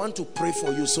 I want to pray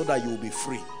for you so that you will be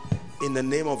free. In the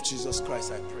name of Jesus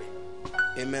Christ, I pray.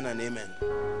 Amen and amen.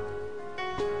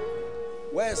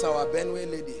 Where is our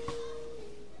Benue lady?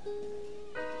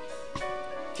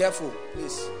 Careful,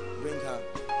 please bring her.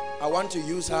 I want to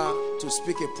use her to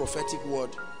speak a prophetic word.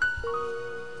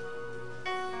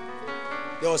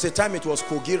 There was a time it was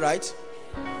Kogi, right?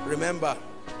 Remember.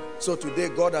 So today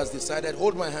God has decided,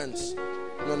 hold my hands.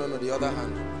 No, the other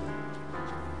hand.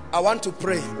 I want to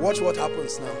pray. Watch what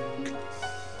happens now.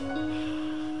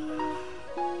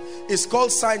 It's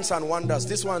called signs and wonders.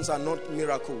 These ones are not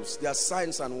miracles. They are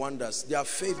signs and wonders. They are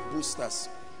faith boosters.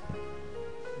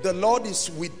 The Lord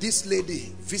is with this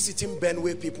lady visiting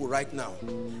Benway people right now.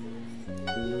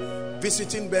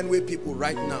 Visiting Benway people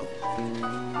right now.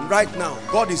 Right now,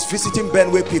 God is visiting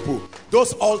Benway people.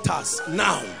 Those altars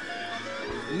now.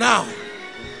 Now,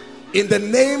 in the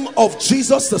name of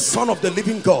Jesus, the Son of the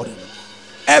living God,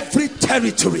 every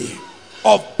territory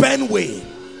of Benway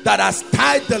that has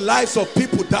tied the lives of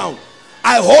people down,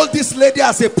 I hold this lady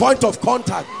as a point of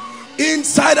contact,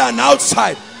 inside and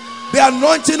outside. The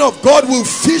anointing of God will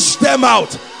fish them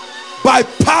out by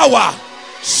power.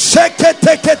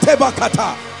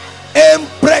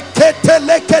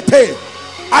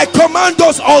 I command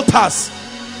those altars,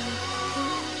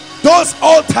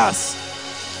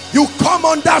 you come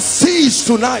under siege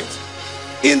tonight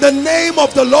in the name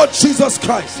of the Lord Jesus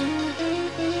Christ.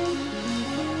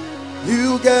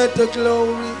 You get the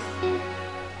glory,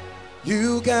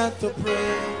 you get the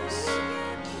praise,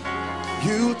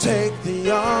 you take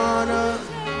the honor.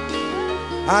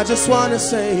 I just want to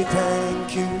say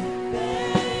thank you.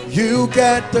 You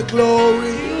get the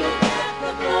glory,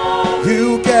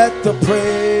 you get the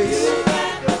praise,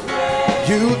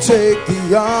 you take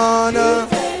the honor.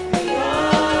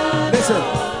 Listen,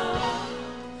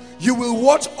 you will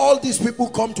watch all these people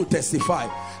come to testify.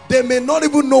 They may not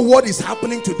even know what is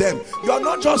happening to them. You are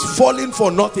not just falling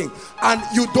for nothing, and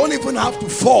you don't even have to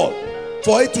fall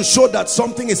for it to show that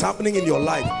something is happening in your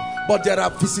life. But there are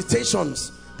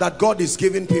visitations that God is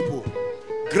giving people.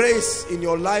 Grace in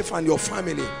your life and your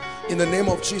family. In the name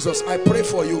of Jesus, I pray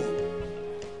for you.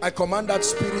 I command that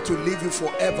spirit to leave you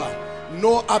forever.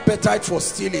 No appetite for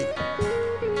stealing.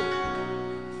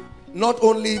 Not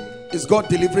only is God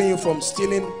delivering you from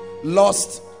stealing,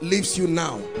 lust leaves you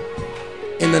now.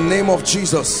 In the name of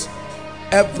Jesus,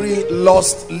 every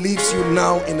lust leaves you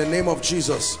now in the name of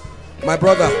Jesus. My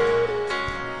brother,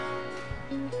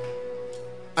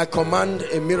 I command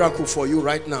a miracle for you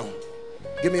right now.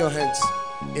 Give me your hands.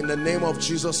 In the name of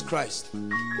Jesus Christ.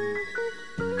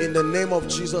 In the name of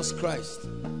Jesus Christ.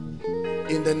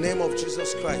 In the name of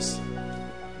Jesus Christ.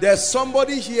 There's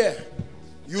somebody here.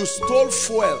 You stole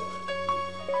fuel.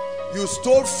 You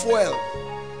stole fuel.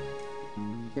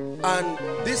 And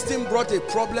this thing brought a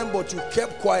problem, but you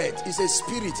kept quiet. It's a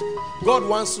spirit. God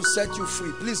wants to set you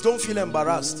free. Please don't feel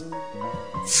embarrassed.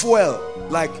 Fuel,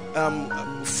 like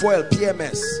fuel,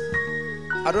 PMS.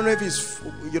 I don't know if it's,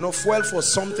 you know, fuel for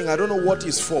something. I don't know what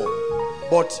it's for.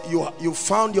 But you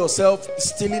found yourself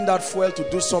stealing that fuel to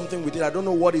do something with it. I don't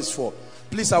know what it's for.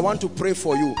 Please, I want to pray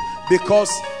for you, because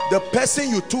the person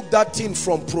you took that thing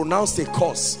from pronounced a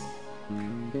curse.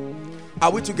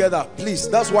 Are we together? Please,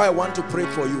 that's why I want to pray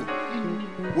for you.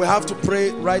 We have to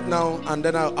pray right now, and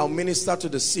then I'll minister to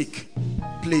the sick.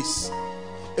 Please,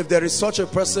 if there is such a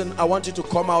person, I want you to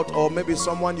come out, or maybe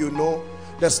someone you know.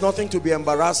 There's nothing to be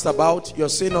embarrassed about. You're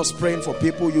seeing us praying for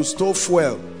people. You stole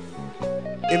fuel.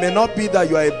 It may not be that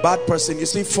you are a bad person. You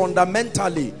see,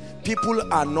 fundamentally,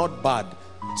 people are not bad.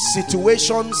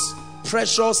 Situations,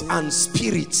 pressures, and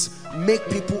spirits make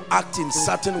people act in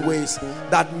certain ways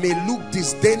that may look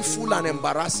disdainful and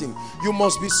embarrassing. You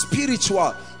must be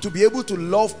spiritual to be able to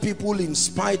love people in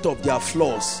spite of their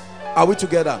flaws. Are we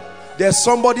together? There's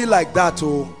somebody like that.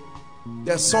 Oh,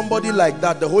 there's somebody like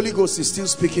that. The Holy Ghost is still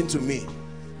speaking to me.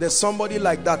 There's somebody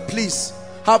like that. Please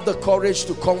have the courage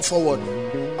to come forward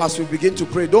as we begin to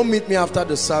pray. Don't meet me after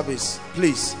the service,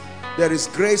 please. There is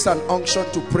grace and unction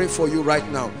to pray for you right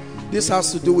now. This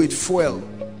has to do with fuel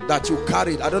that you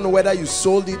carried. I don't know whether you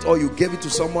sold it or you gave it to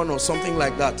someone or something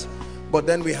like that. But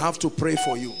then we have to pray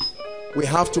for you. We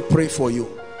have to pray for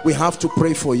you. We have to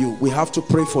pray for you. We have to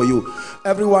pray for you.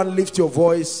 Everyone lift your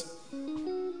voice.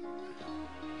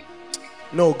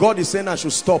 No, God is saying I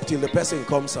should stop till the person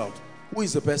comes out. Who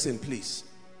is the person, please?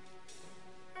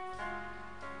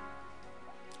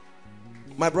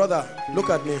 My brother, look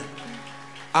at me.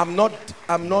 I'm not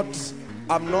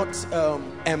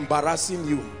embarrassing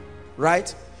you,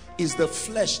 right? It's the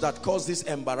flesh that caused this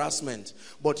embarrassment.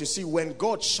 But you see, when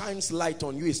God shines light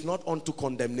on you, it's not unto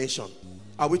condemnation.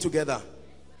 Are we together?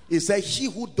 He said, he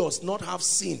who does not have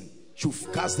sin should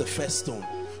cast the first stone.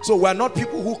 So we're not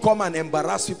people who come and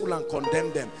embarrass people and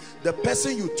condemn them. The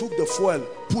person you took the fuel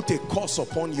put a curse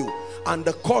upon you, and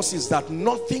the curse is that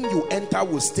nothing you enter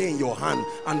will stay in your hand.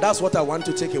 And that's what I want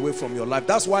to take away from your life.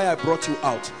 That's why I brought you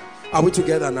out. Are we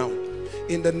together now?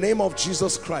 In the name of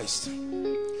Jesus Christ,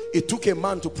 it took a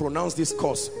man to pronounce this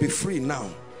curse. Be free now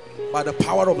by the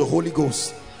power of the Holy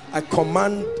Ghost. I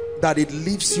command that it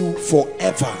leaves you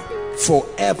forever,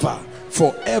 forever,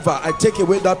 forever. I take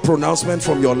away that pronouncement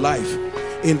from your life.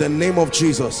 In the name of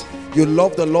Jesus, you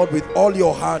love the Lord with all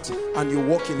your heart and you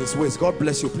walk in his ways. God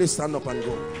bless you. Please stand up and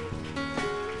go.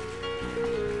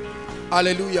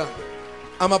 Hallelujah.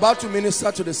 I'm about to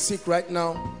minister to the sick right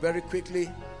now, very quickly.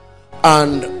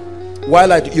 And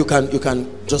while you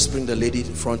can just bring the lady to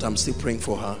the front. I'm still praying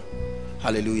for her.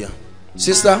 Hallelujah.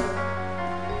 Sister,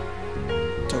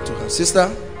 talk to her. Sister,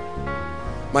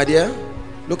 my dear,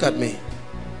 look at me.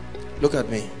 Look at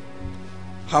me.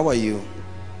 How are you?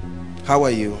 How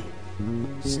are you?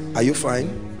 Are you fine?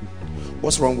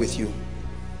 What's wrong with you?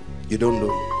 You don't know.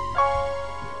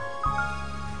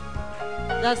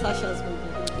 That's how she has been.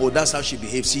 Oh, that's how she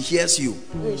behaves. She hears you.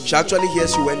 She actually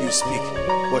hears you when you speak,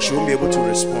 but she won't be able to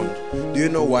respond. Do you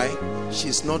know why?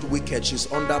 She's not wicked.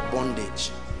 She's under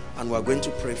bondage, and we're going to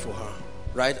pray for her.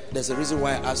 Right? There's a reason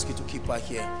why I ask you to keep her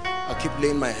here. I'll keep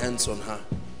laying my hands on her.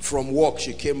 From work,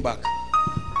 she came back.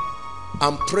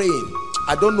 I'm praying.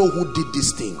 I don't know who did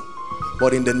this thing,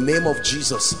 but in the name of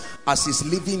Jesus, as he's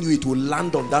leaving you, it will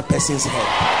land on that person's head.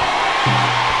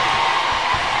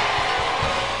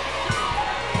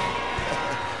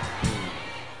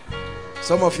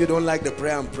 Some of you don't like the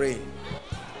prayer I'm praying.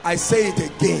 I say it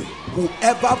again.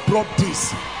 Whoever brought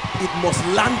this, it must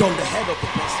land on the head of the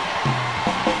person.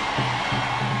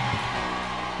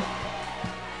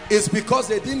 It's because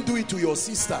they didn't do it to your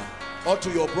sister or to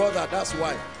your brother. That's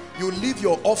why. You leave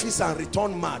your office and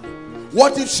return mad.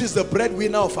 What if she's the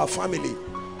breadwinner of her family?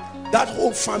 That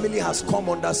whole family has come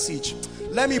under siege.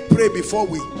 Let me pray before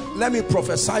let me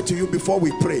prophesy to you before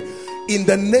we pray. In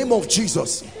the name of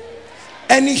Jesus,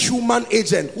 any human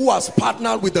agent who has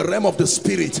partnered with the realm of the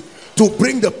spirit to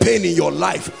bring the pain in your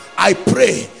life, I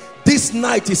pray this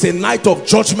night is a night of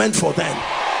judgment for them.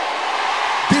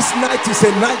 This night is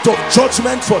a night of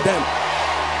judgment for them.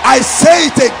 I say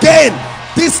it again.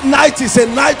 This night is a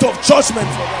night of judgment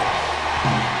for them.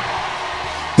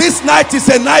 This night is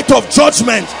a night of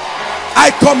judgment.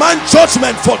 I command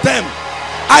judgment for them.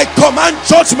 I command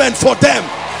judgment for them.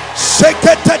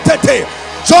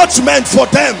 Judgment for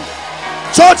them.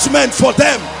 Judgment for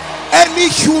them. Any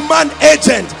human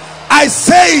agent, I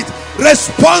say it,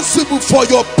 responsible for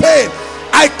your pain,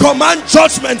 I command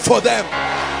judgment for them.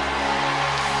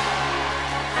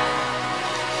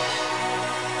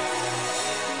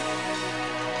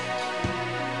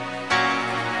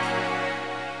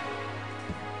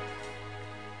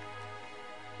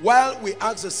 While we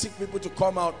ask the sick people to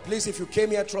come out, please, if you came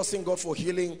here trusting God for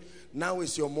healing, now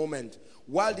is your moment.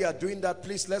 While they are doing that,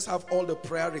 please, let's have all the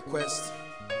prayer requests.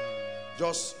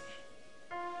 Just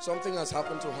something has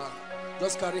happened to her.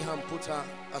 Just carry her and put her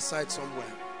aside somewhere.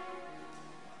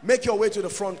 Make your way to the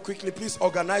front quickly. Please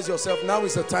organize yourself. Now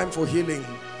is the time for healing.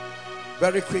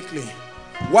 Very quickly.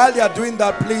 While they are doing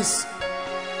that, please,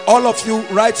 all of you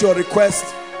write your request.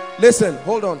 Listen,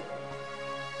 hold on.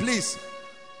 Please,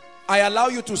 I allow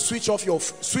you to switch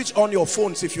on your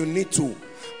phones if you need to,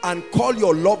 and call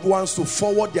your loved ones to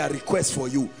forward their request for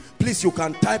you. Please, you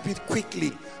can type it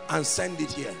quickly and send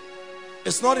it here.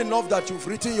 It's not enough that you've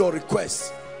written your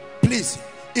request. Please,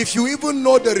 if you even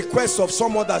know the requests of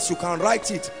some others, you can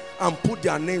write it and put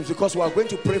their names, because we are going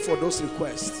to pray for those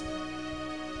requests.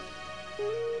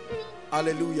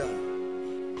 Hallelujah.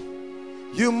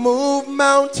 You move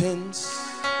mountains.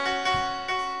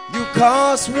 You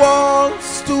cause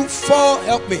walls to fall.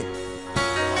 Help me.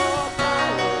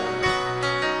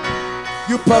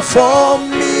 You perform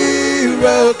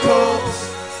miracles.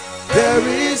 There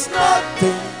is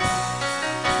nothing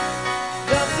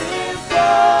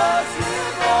impossible.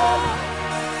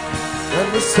 And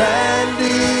we're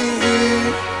standing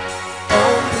here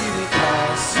only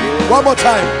because you. One more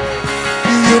time.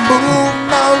 You move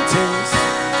mountains.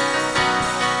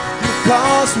 You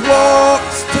cause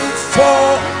walls to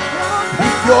fall.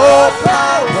 With your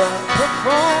power,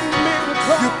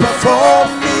 you perform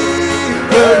miracles.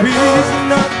 There is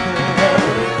nothing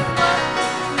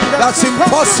that's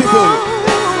impossible.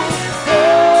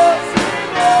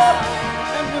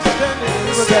 And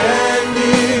we're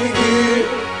standing here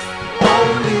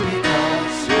only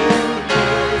because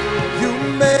you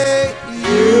made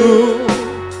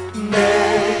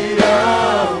a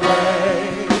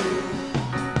way.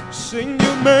 Sing,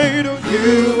 you made a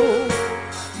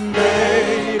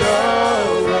made a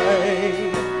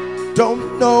way.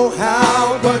 Don't know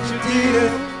how, but you did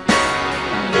it.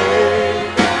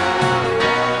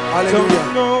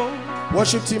 Hallelujah.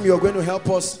 Worship team, you're going to help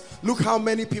us. Look how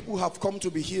many people have come to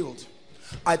be healed.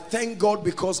 I thank God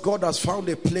because God has found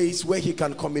a place where he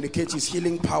can communicate his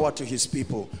healing power to his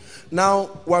people. Now,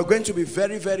 we're going to be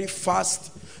very, very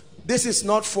fast. This is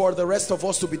not for the rest of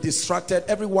us to be distracted.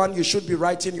 Everyone, you should be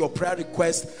writing your prayer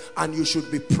request and you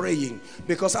should be praying,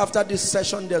 because after this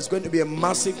session there's going to be a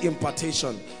massive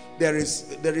impartation. There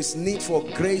is need for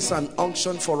grace and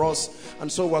unction for us,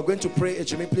 and so we're going to pray.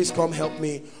 Jimmy, please come help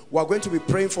me. We're going to be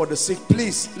praying for the sick.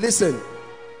 Please listen,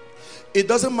 It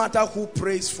doesn't matter who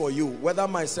prays for you, whether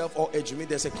myself or Ejimi,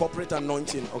 there's a corporate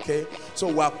anointing, okay?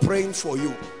 So we're praying for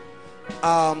you.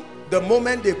 The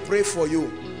moment they pray for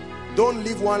you, don't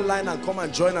leave one line and come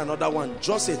and join another one.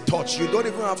 Just a touch. You don't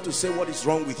even have to say what is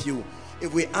wrong with you.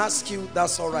 If we ask you,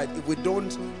 that's all right. If we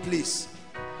don't, please.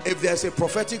 If there's a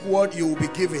prophetic word, you will be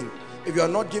given. If you are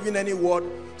not giving any word,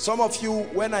 some of you,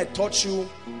 when I touch you,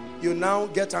 you now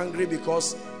get angry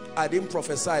because I didn't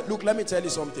prophesy. Look, let me tell you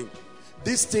something.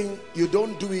 This thing, you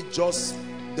don't do it just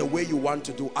the way you want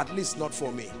to do, at least not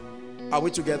for me. Are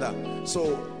we together?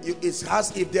 So it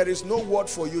has, if there is no word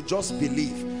for you, just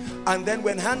believe. And then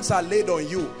when hands are laid on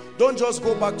you, don't just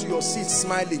go back to your seat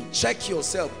smiling. Check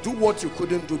yourself. Do what you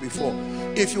couldn't do before.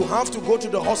 If you have to go to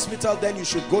the hospital, then you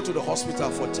should go to the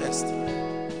hospital for test.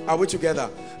 Are we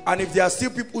together? And if there are still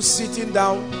people sitting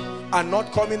down and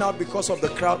not coming out because of the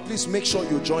crowd, please make sure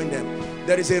you join them.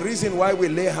 There is a reason why we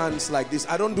lay hands like this.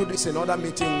 I don't do this in other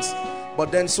meetings,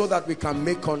 but then so that we can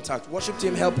make contact. Worship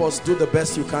team, help us do the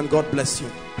best you can. God bless you.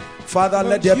 Father,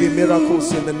 let there be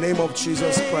miracles in the name of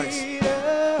Jesus Christ.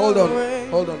 Hold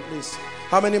on please.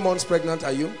 How many months pregnant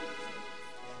are you?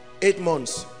 8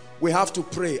 months. We have to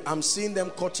pray. I'm seeing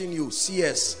them cutting you,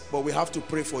 CS, but we have to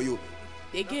pray for you.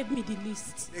 They gave me the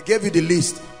list. They gave you the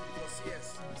list.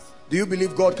 Do you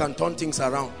believe God can turn things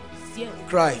around? Yes.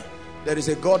 Cry. There is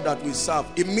a God that we serve.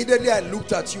 Immediately I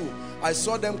looked at you, I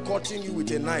saw them cutting you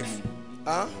with a knife.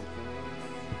 Huh?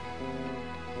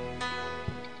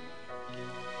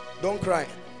 Don't cry.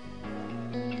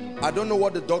 I don't know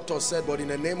what the doctor said, but in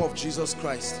the name of Jesus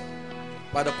Christ,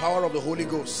 by the power of the Holy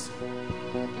Ghost,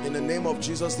 in the name of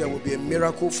Jesus, there will be a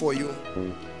miracle for you.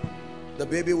 The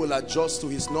baby will adjust to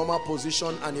his normal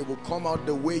position and he will come out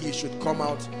the way he should come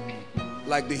out,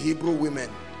 like the Hebrew women.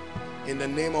 In the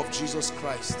name of Jesus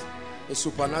Christ, a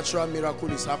supernatural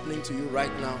miracle is happening to you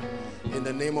right now. In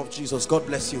the name of Jesus. God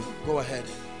bless you. Go ahead.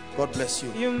 God bless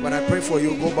you. When I pray for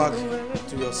you, go back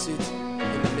to your seat.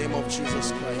 In the name of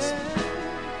Jesus Christ.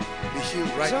 Be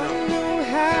healed right now.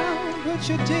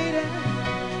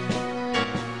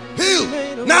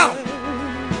 Healed now.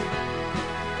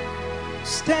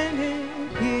 Standing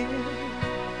here,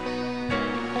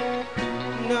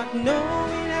 not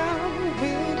knowing how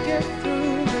we'll get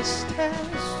through this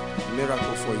test.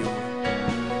 Miracle for you.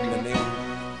 In the name.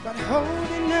 But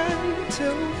holding on to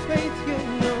faith, you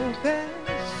know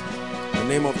best. In the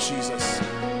name of Jesus.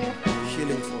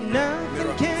 Healing for you.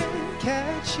 Nothing can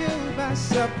catch you by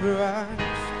surprise.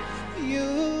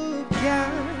 You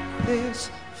got this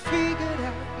figured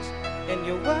out, and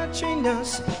you're watching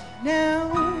us now.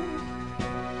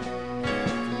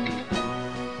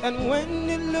 And when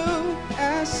it looks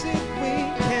as if we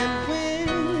can win,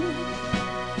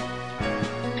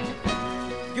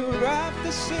 you wrap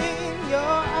this in your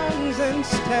arms and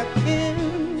step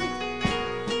in.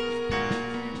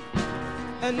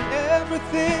 And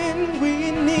everything we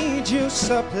need you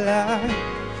supply.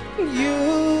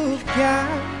 You've got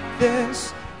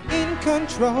this in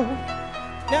control.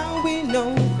 Now we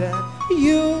know that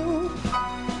you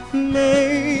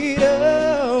made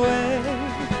a way.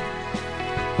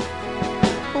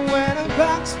 When our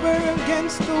backs were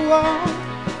against the wall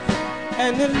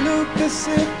and it looked as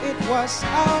if it was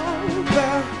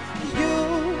over,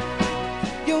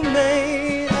 you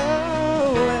made a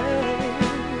way.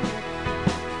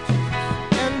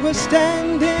 And we're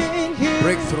standing here.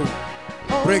 Breakthrough,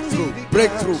 breakthrough,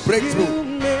 breakthrough, breakthrough.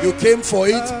 You came for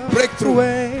it. Breakthrough.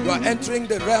 You are entering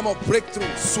the realm of breakthrough.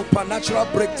 Supernatural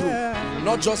breakthrough.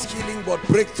 Not just healing, but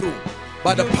breakthrough.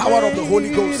 By the power of the Holy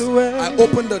Ghost, I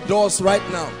open the doors right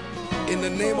now. In the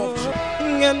name of Jesus.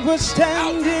 And we're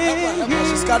standing here.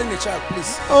 She's carrying a child,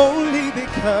 please. Only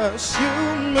because you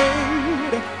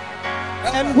made.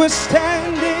 And we're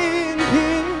standing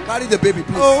here. Carry the baby,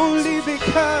 please. Only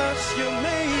because you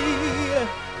made.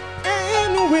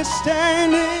 And we're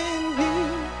standing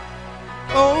here.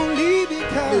 Only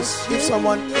because please, if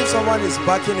someone is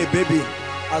backing a baby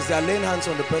as they are laying hands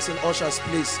on the person, ushers,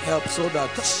 please help so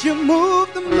that. 'Cause you move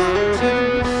the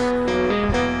mountains.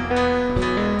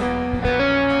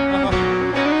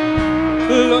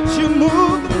 Lord, you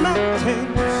move the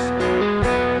mountains.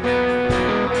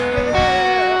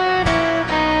 Yeah.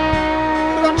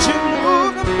 Lord, you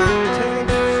move the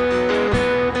mountains.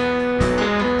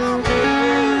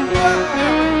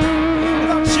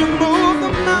 Lord, you move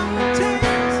the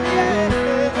mountains. Yeah.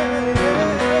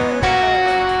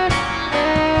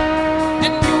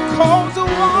 And you cause the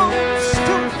walls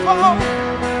to fall.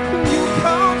 You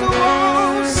cause the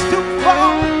walls to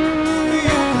fall.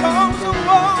 You cause the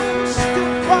walls to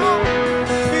fall.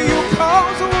 You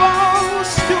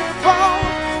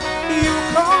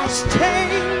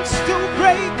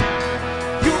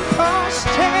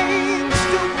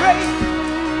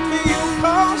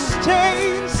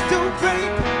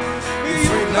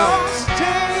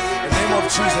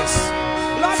Jesus.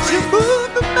 Lord, you move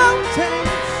the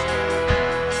mountains.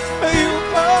 You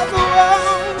cause the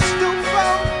walls to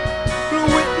fall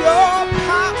with your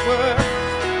power.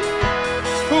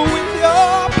 With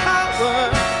your power.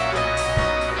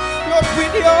 Lord,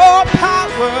 with your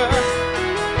power.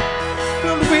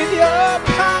 Lord, with your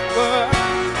power.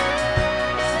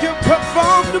 You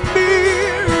perform the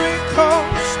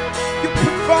miracles. You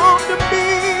perform the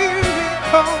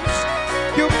miracles.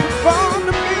 You perform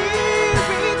the miracles.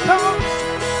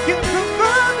 You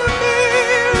perform the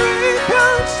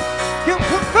miracles. You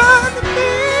perform the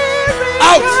miracles.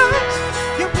 Out.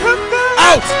 You perform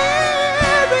Out. the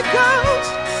miracles.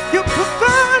 You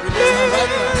perform the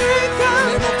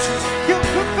miracles. You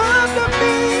perform the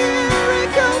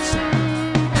miracles.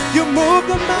 You move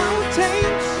the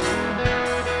mountains.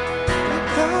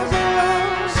 Because the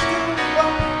walls still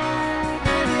fall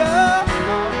with your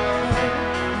power.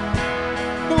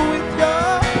 With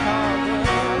your power.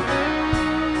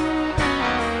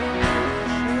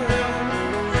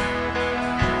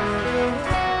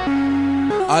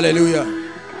 Hallelujah.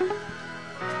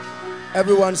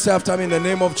 Everyone say after me, in the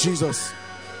name of Jesus.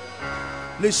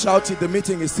 Please shout it. The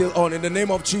meeting is still on. In the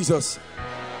name of Jesus,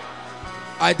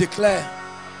 I declare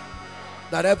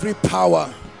that every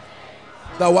power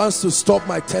that wants to stop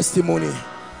my testimony,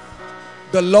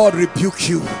 the Lord rebuke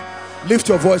you. Lift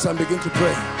your voice and begin to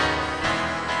pray.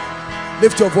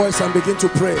 Lift your voice and begin to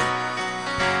pray.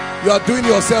 You are doing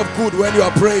yourself good when you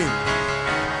are praying.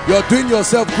 You are doing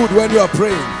yourself good when you are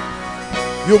praying.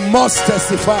 You must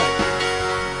testify.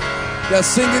 They are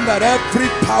singing that every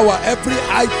power, every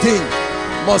high thing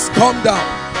must come down.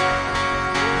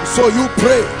 So you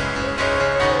pray.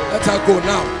 Let her go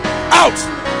now. Out!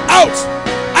 Out!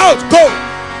 Out! Go!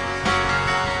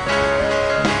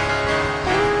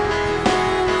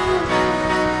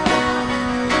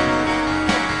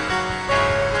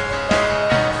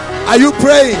 Are you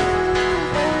praying?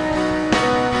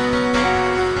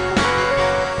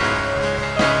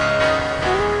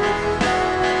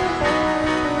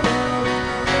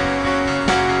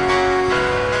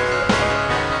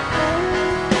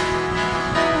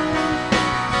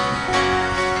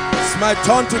 My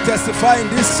turn to testify in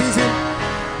this season,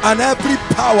 and every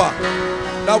power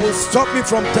that will stop me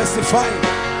from testifying,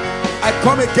 I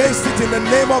come against it in the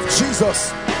name of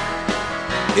Jesus.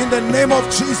 In the name of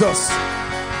Jesus.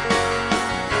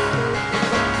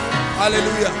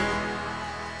 Hallelujah.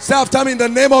 Say after me, in the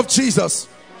name of Jesus.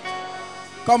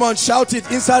 Come on, shout it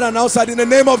inside and outside. In the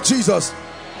name of Jesus.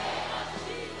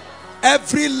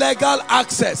 Every legal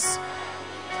access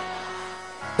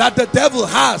that the devil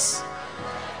has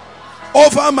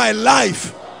over my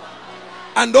life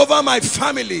and over my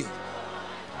family,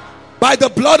 by the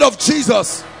blood of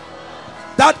Jesus,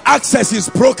 that access is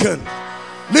broken.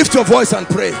 Lift your voice and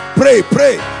pray. Pray,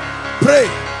 pray, pray.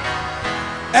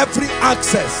 Every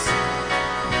access.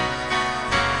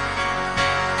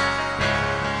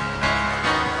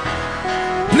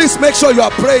 Please make sure you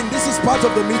are praying. This is part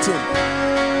of the meeting.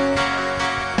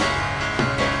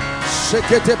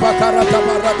 Shekete pakarata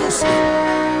barados.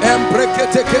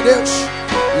 Embrekete kedesh.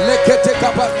 Lekete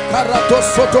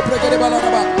karatos soto pregede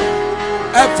balaraba.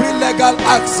 Every legal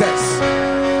access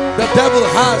the devil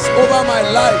has over my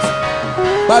life,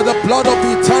 by the blood of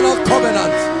the eternal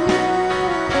covenant,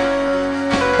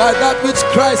 by that which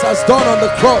Christ has done on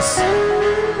the cross,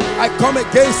 I come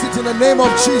against it in the name of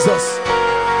Jesus.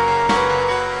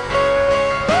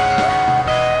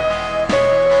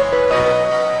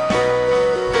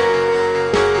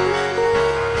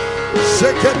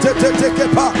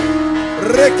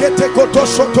 Rekete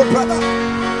kotoshoto prada,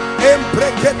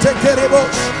 embrekete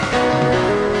kerebos,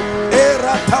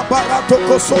 era tabarato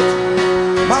kosot,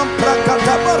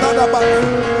 mamprakata barada ba,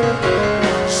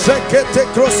 sekete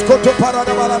kroskoto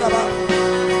parada balada,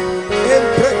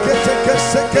 embrekete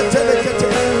kesekete lekete,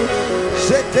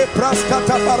 seke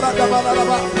praskata barada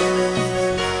balada.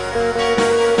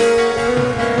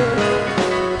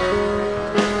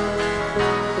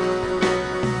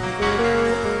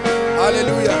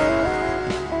 Hallelujah.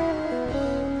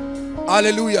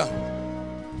 Hallelujah.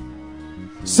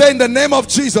 Say, in the name of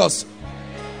Jesus,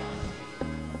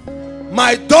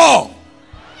 my door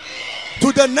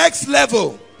to the next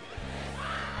level,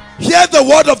 hear the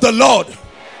word of the Lord,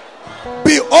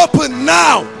 be open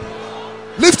now.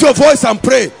 Lift your voice and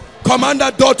pray. Command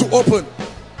that door to open.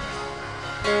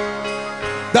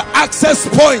 The access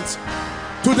point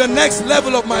to the next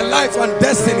level of my life and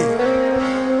destiny,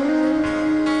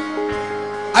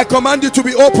 I command it to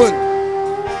be open.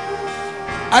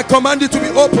 I command it to be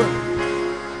open.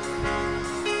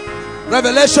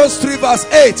 Revelations 3 verse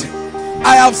 8.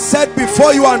 I have set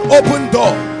before you an open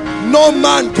door, No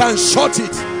man can shut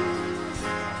it.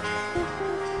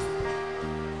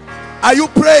 Are you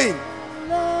praying?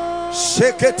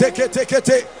 Shekete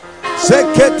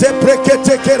sekete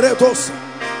prekete keretos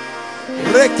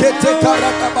rekete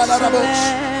karata balarabos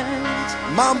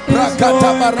mamprakata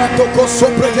barato koso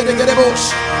prekete kerebos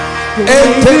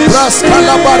ente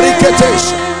praskala bariketes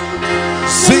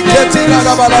sikete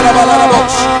la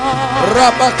balarabos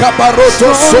rabaka baroto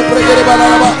soprekete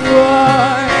balaraba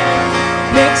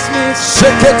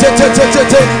sekete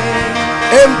tete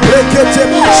emprekete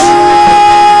mos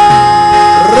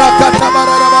rakata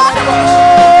balarabos.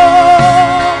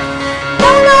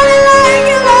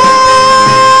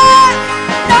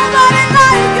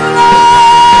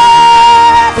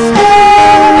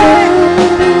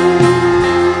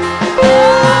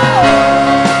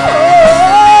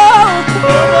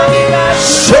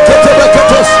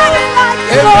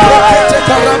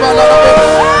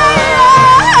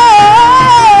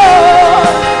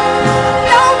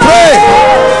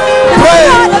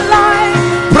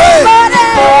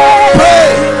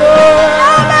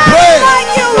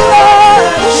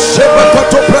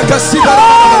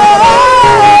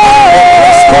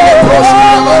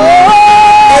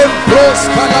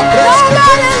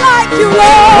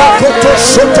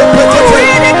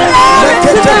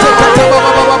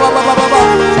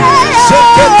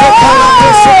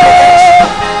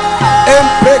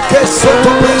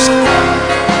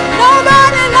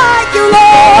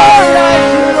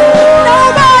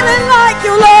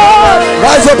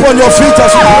 Rise up on your feet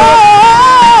as you pray.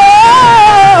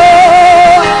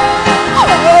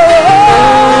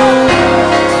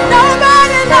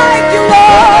 Nobody like you,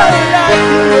 Lord.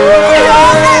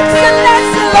 Your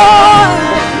excellency, Lord.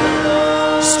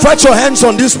 Stretch your hands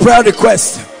on this prayer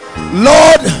request.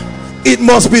 Lord, it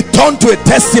must be turned to a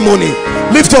testimony.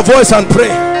 Lift your voice and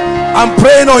pray. I'm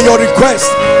praying on your request.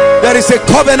 There is a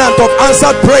covenant of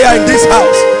answered prayer in this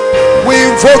house. We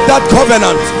invoke that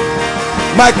covenant.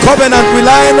 My covenant will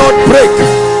I not break,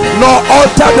 nor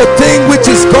alter the thing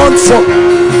which is gone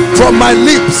from my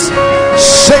lips.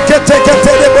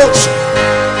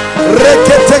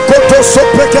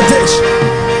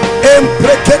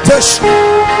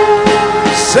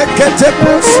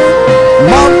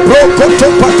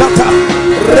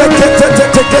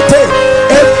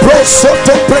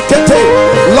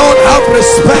 Lord, have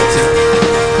respect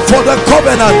for the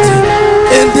covenant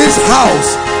in this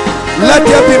house. Let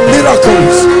there be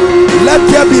miracles. Let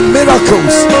there be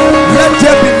miracles. Let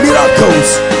there be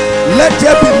miracles. Let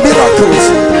there be miracles.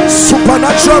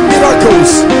 Supernatural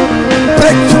miracles.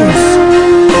 Breakthroughs.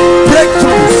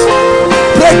 Breakthroughs.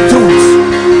 Breakthroughs.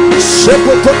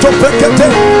 Shekokoto brekete.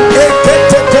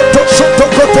 Ekete koto shoto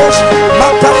kotosh.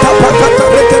 Makata pakata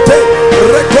rekete.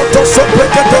 Rekoto so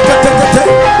brekete kete kete.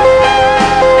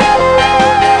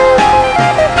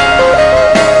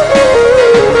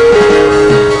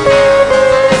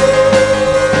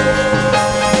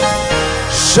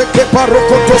 Sheke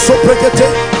parokoto soprekete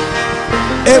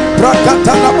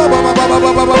emprakata la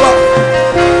baba.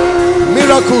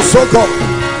 Miracles, so God.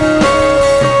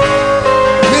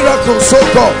 Miracles, so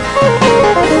God.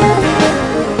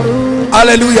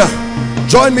 Hallelujah.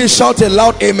 Join me, shout a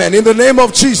loud amen in the name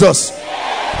of Jesus.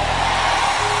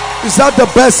 Is that the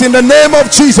best? In the name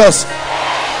of Jesus.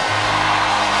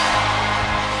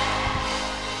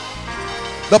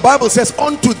 The Bible says,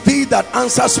 unto thee that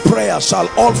answers prayer shall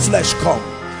all flesh come.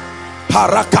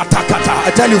 Parakatakata.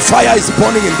 I tell you, fire is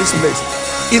burning in this place.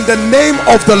 In the name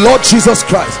of the Lord Jesus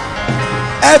Christ,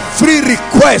 every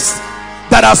request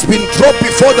that has been dropped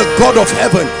before the God of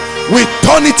heaven, we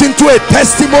turn it into a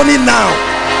testimony now.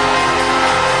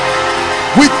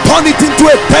 We turn it into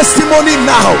a testimony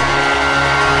now.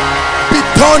 Be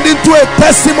turned into a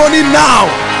testimony now.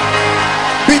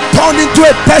 Be turned into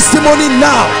a testimony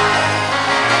now.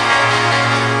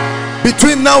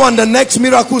 Between now and the next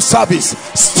miracle service,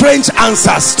 strange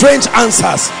answers, strange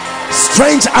answers,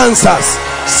 strange answers,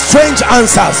 strange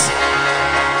answers.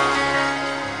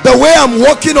 The way I'm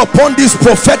walking upon this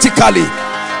prophetically,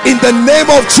 in the name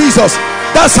of Jesus,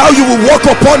 that's how you will walk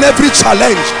upon every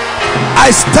challenge. I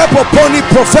step upon it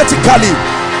prophetically.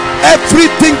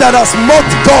 Everything that has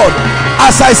mocked God,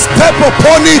 as I step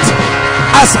upon it,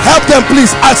 help them please,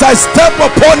 as I step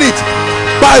upon it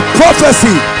by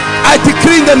prophecy, I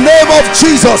decree in the name of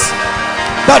Jesus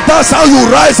that that's how you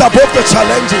rise above the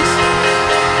challenges.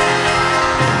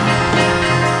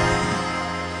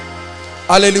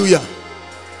 Hallelujah.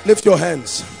 Lift your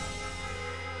hands.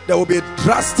 There will be a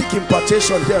drastic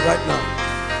impartation here right now.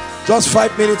 Just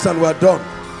 5 minutes and we're done.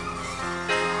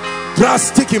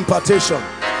 Drastic impartation.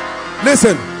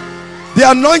 Listen, the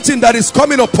anointing that is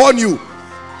coming upon you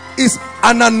is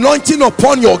an anointing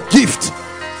upon your gift.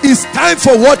 It's time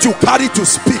for what you carry to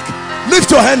speak.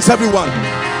 Lift your hands, everyone,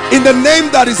 in the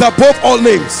name that is above all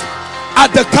names.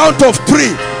 At the count of 3,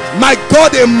 my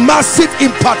God, a massive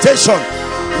impartation. 1,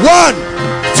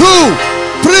 2,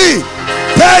 3.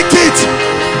 Take it,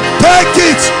 take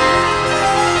it,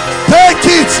 take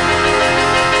it.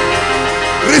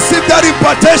 Receive that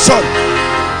impartation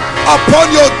upon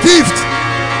your gift.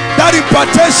 That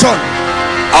impartation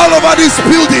all over this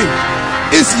building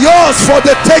is yours for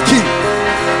the taking.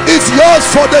 It's yours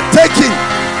for the taking.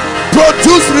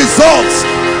 Produce results.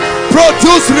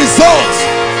 Produce results.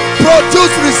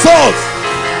 Produce results.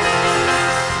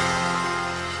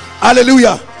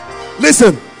 Hallelujah.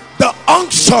 Listen, the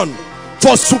unction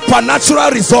for supernatural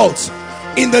results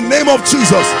in the name of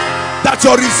Jesus, that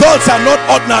your results are not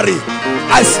ordinary.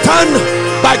 I stand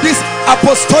by this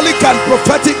apostolic and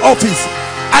prophetic office,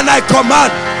 and I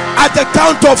command, at the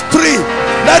count of 3,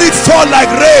 let it fall like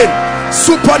rain.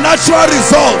 Supernatural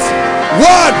results.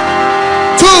 1,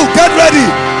 2, get ready.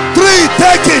 3,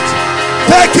 take it,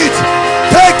 take it,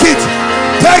 take it,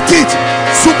 take it.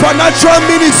 Supernatural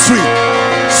ministry,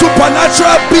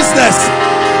 supernatural business,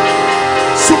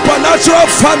 supernatural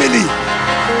family.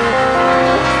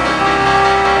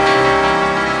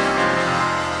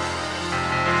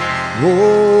 Oh,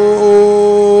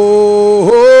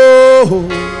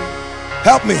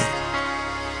 help me.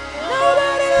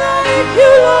 Nobody like you,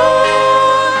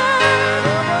 Lord.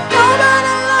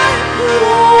 Nobody like you,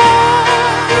 Lord.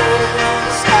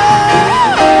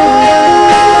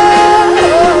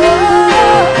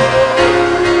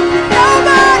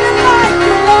 Nobody like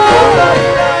you,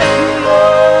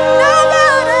 Lord.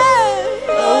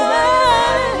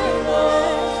 Nobody.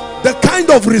 The kind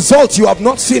of results you have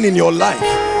not seen in your life,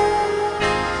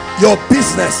 your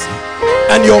business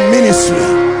and your ministry,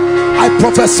 I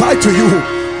prophesy to you,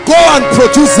 go and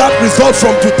produce that result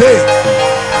from today.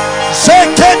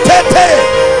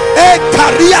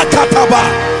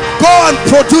 Go and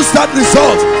produce that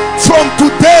result from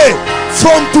today.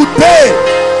 From today,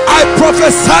 I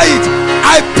prophesy it,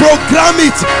 I program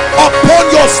it upon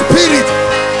your spirit.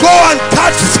 Go and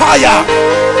catch fire.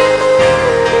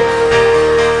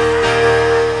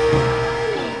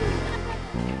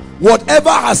 Whatever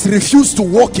has refused to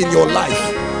work in your life,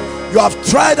 you have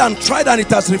tried and tried and it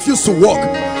has refused to work.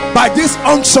 By this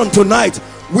unction tonight,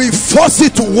 we force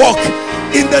it to work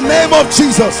in the name of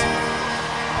Jesus.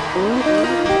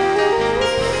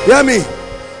 Hear me.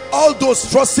 All those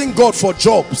trusting God for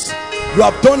jobs, you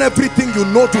have done everything you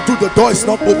know to do, the door is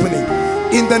not opening.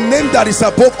 In the name that is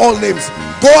above all names,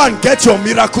 go and get your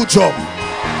miracle job.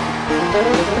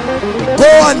 Go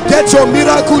and get your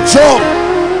miracle job.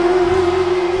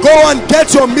 Go and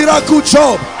get your miracle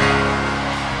job.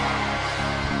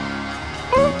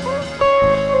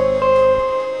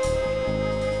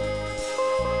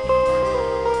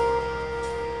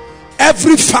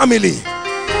 Every family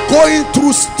going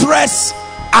through stress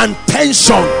and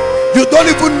tension, you don't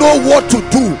even know what to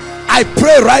do. I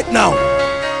pray right now,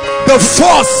 the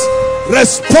force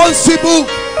responsible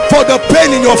for the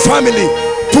pain in your family,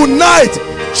 tonight,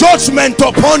 judgment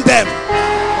upon them.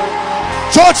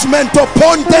 Judgment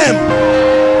upon them.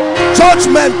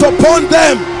 Judgment upon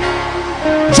them.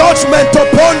 Judgment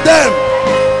upon them.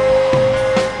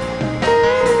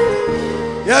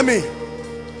 Hear me.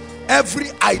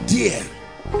 Every idea,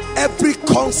 every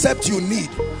concept you need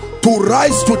to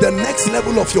rise to the next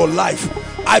level of your life,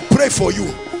 I pray for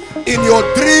you. In your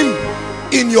dream,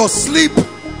 in your sleep,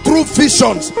 through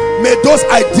visions, may those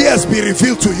ideas be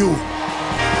revealed to you.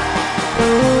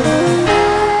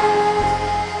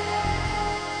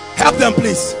 Help them,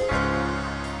 please.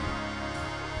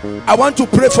 I want to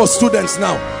pray for students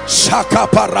now.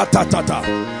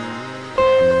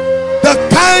 The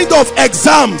kind of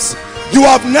exams you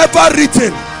have never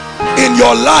written in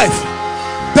your life,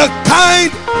 the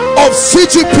kind of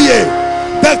CGPA,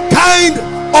 the kind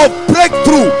of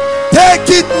breakthrough, take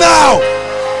it now.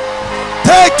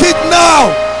 Take it now.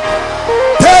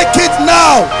 Take it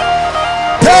now.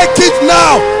 Take it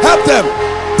now. Help them.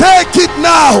 Take it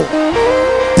now.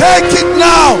 Take it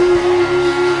now.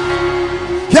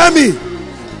 Hear me.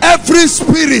 Every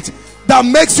spirit that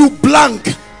makes you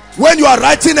blank when you are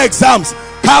writing exams,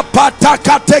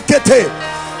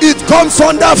 it comes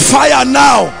under fire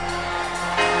now.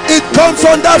 It comes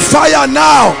under fire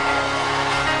now.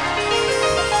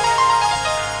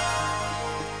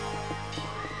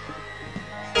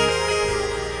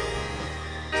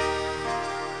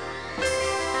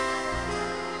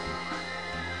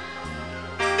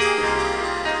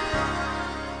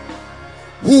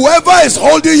 Whoever is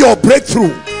holding your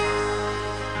breakthrough,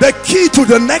 the key to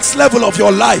the next level of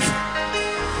your life,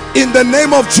 In the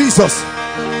name of Jesus,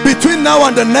 between now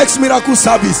and the next miracle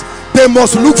service, they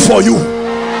must look for you.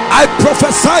 I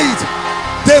prophesy it.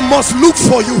 They must look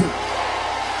for you.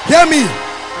 Hear me.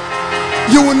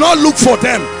 You will not look for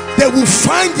them. They will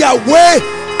find their way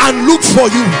and look for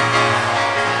you.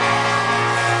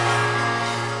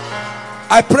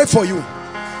 I pray for you.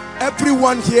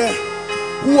 Everyone here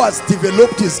who has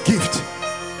developed his gift,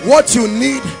 what you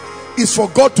need is for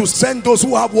God to send those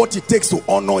who have what it takes to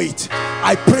honor it.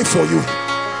 I pray for you.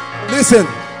 Listen,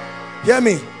 hear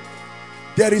me.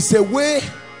 There is a way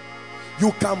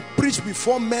you can preach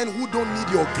before men who don't need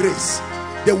your grace.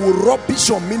 They will rubbish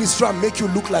your ministry and make you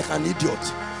look like an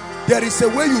idiot. There is a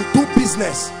way you do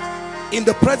business in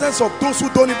the presence of those who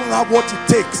don't even have what it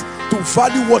takes to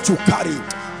value what you carry.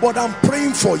 But I'm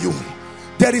praying for you.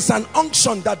 There is an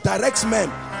unction that directs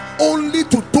men only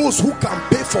to those who can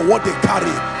pay for what they carry.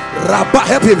 Rabba,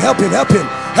 help him, help him, help him,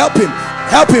 help him,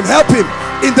 help him, help him.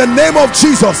 In the name of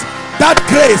Jesus, that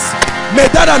grace, may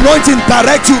that anointing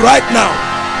direct you right now.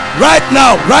 Right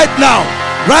now, right now,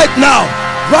 right now,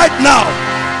 right now,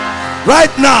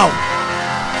 right now.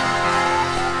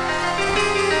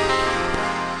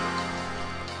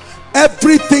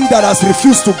 Everything that has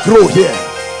refused to grow here,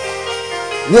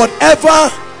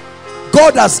 whatever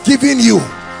God has given you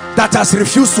that has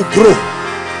refused to grow,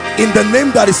 in the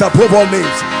name that is above all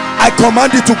names, I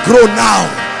command it to grow now.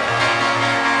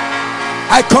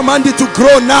 I command it to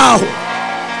grow now.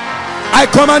 I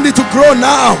command it to grow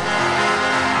now.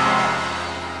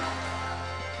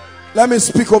 Let me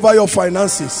speak over your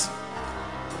finances.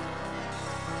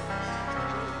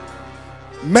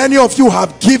 Many of you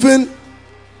have given,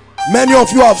 many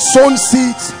of you have sown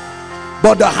seeds,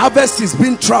 but the harvest is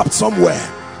being trapped somewhere.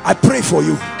 I pray for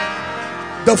you.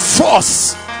 The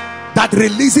force that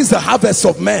releases the harvest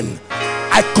of men,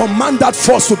 I command that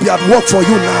force to be at work for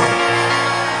you now.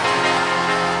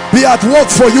 Be at work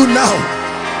for you now.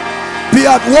 Be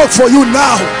at work for you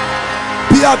now.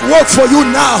 Be at work for you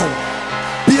now.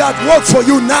 Be at work for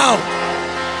you now.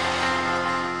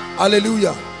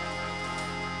 Hallelujah.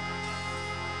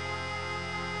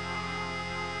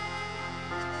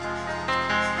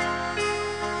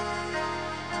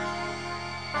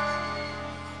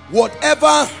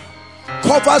 Whatever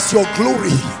covers your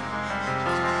glory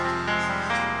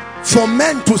for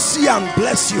men to see and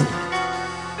bless you,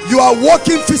 you are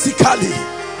walking physically,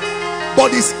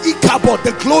 but it's Ichabod,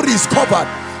 the glory is covered.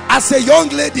 As a young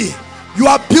lady, you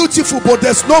are beautiful, but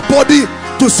there's nobody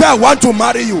to say I want to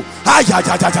marry you. I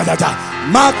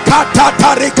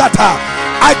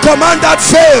command that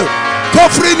veil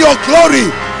covering your glory,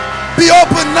 be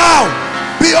open now,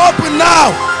 be open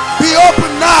now, be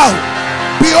open now,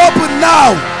 be open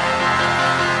now.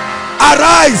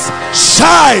 Arise,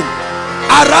 shine,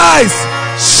 arise,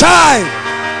 shine,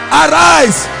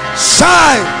 arise,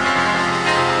 shine.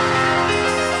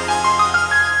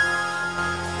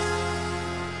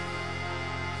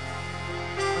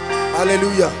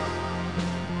 Hallelujah.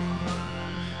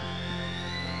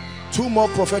 Two more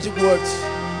prophetic words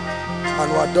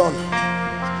and we're done.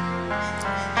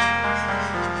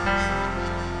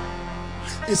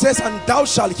 It says, and thou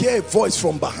shalt hear a voice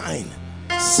from behind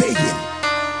saying,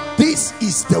 this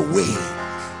is the way.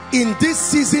 In this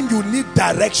season you need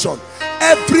direction.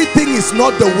 Everything is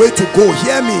not the way to go.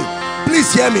 Hear me,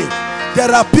 please hear me.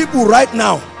 There are people right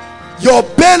now, your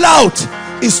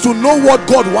bailout is to know what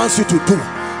God wants you to do.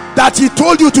 That he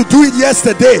told you to do it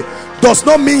yesterday does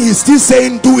not mean he's still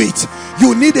saying do it.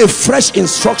 You need a fresh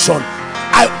instruction.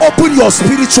 I open your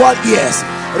spiritual ears.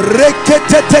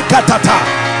 Reketete katata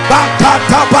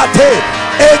bakatabate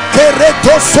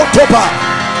ekereto sotoba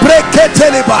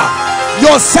breketeleba.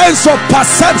 Your sense of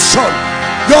perception,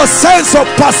 your sense of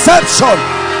perception,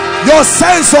 your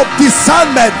sense of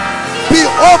discernment, be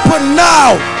open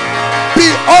now,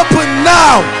 be open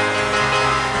now.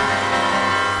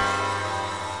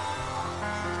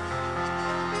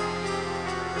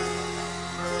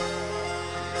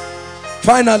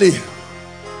 Finally,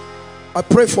 I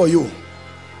pray for you.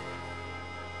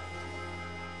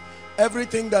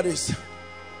 Everything that is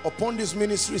upon this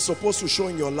ministry is supposed to show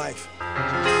in your life.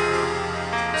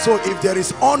 So if there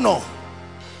is honor,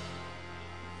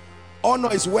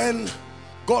 honor is when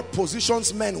God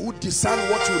positions men who discern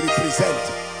what you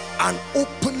represent and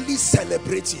openly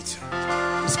celebrate it.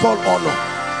 It's called honor.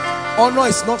 Honor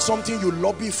is not something you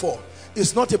lobby for.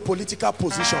 It's not a political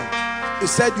position. He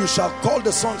said, you shall call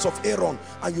the sons of Aaron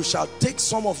and you shall take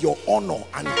some of your honor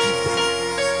and give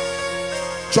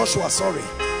them. Joshua, sorry.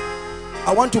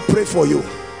 I want to pray for you.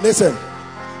 Listen.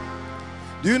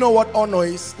 Do you know what honor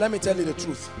is? Let me tell you the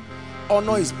truth.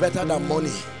 Honor is better than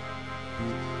money.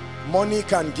 Money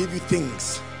can give you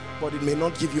things. but it may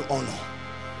not give you honor.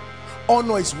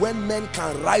 Honor is when men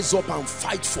can rise up and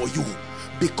fight for you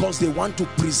because they want to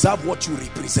preserve what you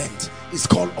represent. It's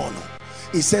called honor.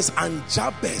 It says, and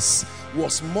Jabez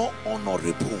was more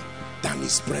honorable than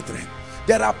his brethren.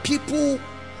 There are people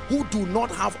who do not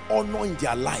have honor in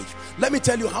their life. Let me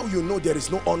tell you how you know there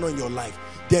is no honor in your life.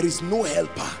 There is no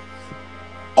helper.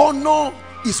 Honor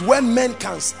is when men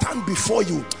can stand before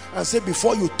you and say,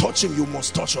 before you touch him, you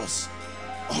must touch us.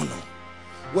 Honor.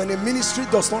 When a ministry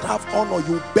does not have honor,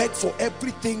 you beg for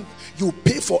everything, you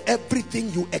pay for everything,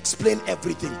 you explain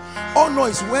everything. Honor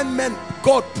is when men,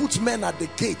 God puts men at the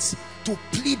gates to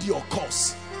plead your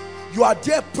cause. You are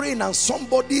there praying and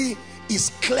somebody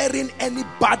is clearing any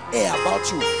bad air about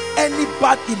you, any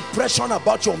bad impression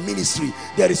about your ministry.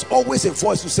 There is always a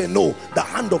voice to say, no, the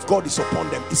hand of God is upon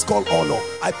them. It's called honor.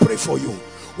 I pray for you.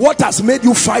 What has made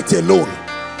you fight alone?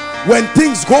 When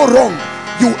things go wrong,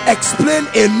 you explain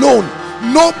alone.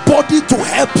 Nobody to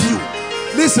help you.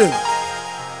 Listen,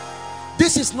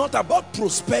 this is not about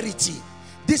prosperity.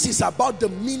 This is about the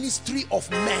ministry of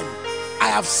men. I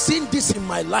have seen this in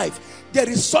my life. There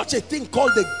is such a thing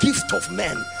called the gift of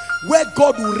men, where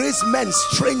God will raise men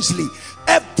strangely.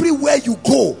 Everywhere you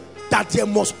go, that there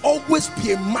must always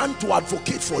be a man to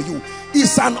advocate for you.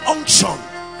 It's an unction.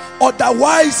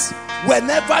 Otherwise,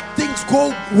 whenever things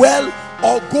go well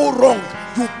or go wrong,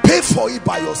 you pay for it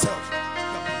by yourself.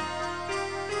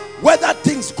 Whether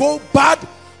things go bad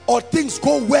or things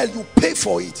go well, you pay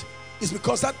for it. It's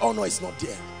because that honor is not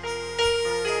there.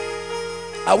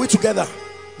 Are we together?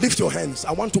 Lift your hands.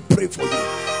 I want to pray for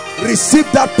you. Receive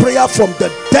that prayer from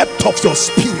the depth of your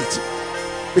spirit,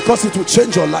 because it will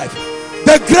change your life.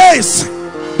 The grace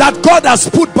that God has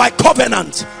put by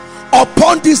covenant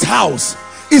upon this house,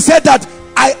 he said that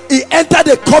he entered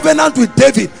a covenant with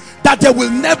David that there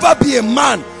will never be a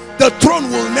man, the throne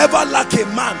will never lack a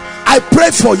man. I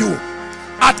pray for you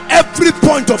at every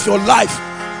point of your life.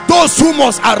 Those who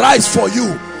must arise for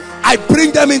you, I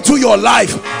bring them into your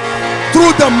life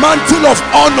through the mantle of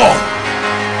honor.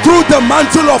 Through the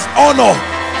mantle of honor,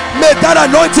 may that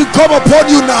anointing come upon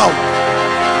you now.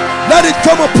 Let it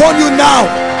come upon you now.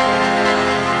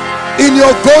 In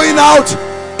your going out,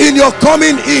 in your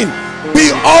coming in, be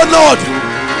honored.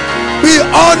 Be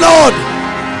honored.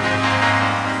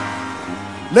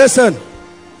 Listen,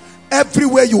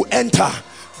 everywhere you enter,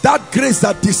 that grace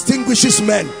that distinguishes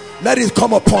men, let it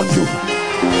come upon you.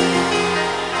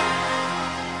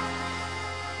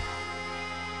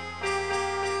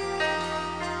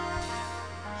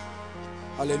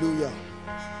 Hallelujah.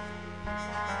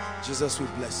 Jesus, we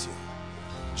bless you.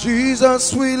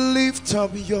 Jesus, we lift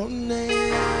up your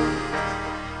name.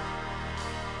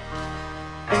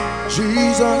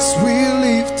 Jesus, we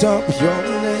lift up your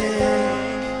name.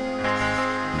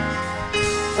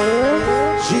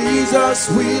 Jesus,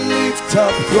 we lift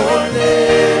up your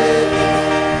name.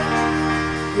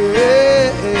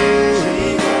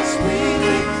 Jesus, we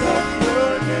lift up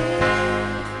your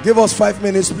name. Give us 5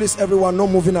 minutes, please, everyone. No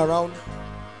moving around.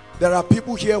 There are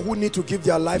people here who need to give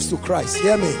their lives to Christ.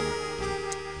 Hear me.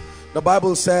 The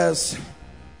Bible says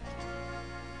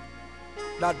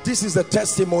that this is the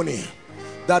testimony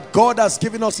that God has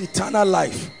given us eternal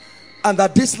life, and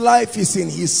that this life is in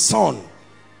his Son.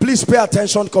 Please pay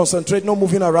attention, concentrate, no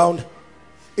moving around.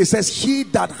 It says, he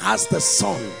that has the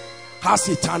Son has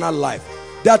eternal life.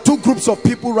 There are two groups of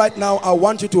people right now. I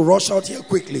want you to rush out here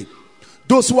quickly.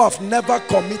 Those who have never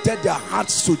committed their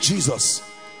hearts to Jesus.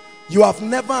 You have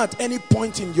never at any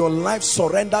point in your life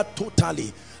surrendered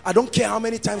totally. I don't care how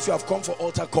many times you have come for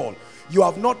altar call. You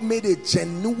have not made a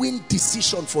genuine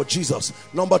decision for Jesus.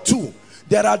 Number two,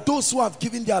 there are those who have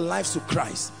given their lives to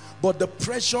Christ, but the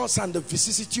pressures and the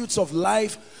vicissitudes of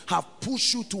life have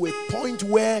pushed you to a point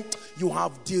where you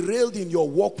have derailed in your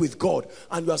walk with God,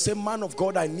 and you are saying, man of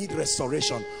God, I need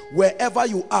restoration. Wherever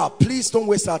you are, please don't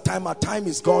waste our time. Our time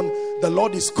is gone. The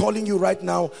Lord is calling you right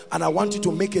now, and I want you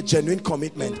to make a genuine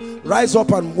commitment. Rise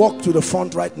up and walk to the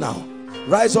front right now.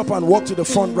 Rise up and walk to the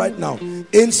front right now.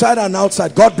 Inside and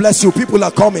outside. God bless you. People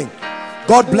are coming.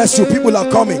 God bless you. People are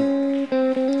coming.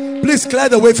 Please clear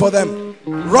the way for them.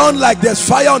 Run like there's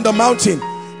fire on the mountain.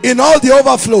 In all the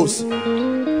overflows.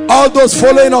 All those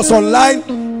following us online,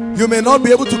 you may not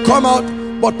be able to come out,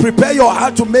 but prepare your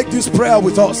heart to make this prayer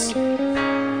with us.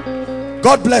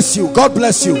 God bless you. God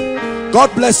bless you.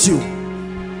 God bless you.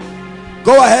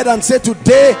 Go ahead and say,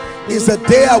 today is the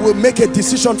day I will make a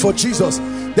decision for Jesus.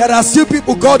 There are still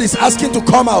people God is asking to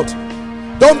come out.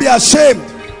 Don't be ashamed.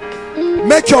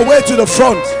 Make your way to the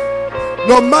front.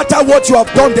 No matter what you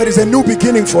have done, there is a new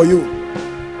beginning for you.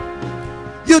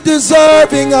 You're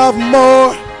deserving of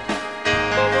more.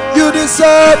 You're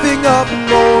deserving of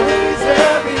more.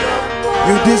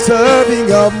 You're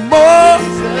deserving of more.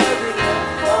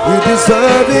 You're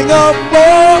deserving of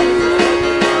more.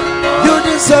 You're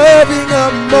deserving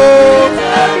of more.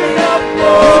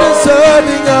 You're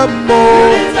deserving of more.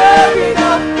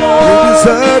 You're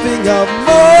deserving of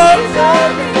more.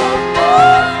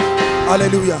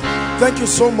 Hallelujah. Thank you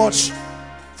so much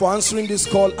for answering this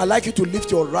call. I'd like you to lift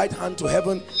your right hand to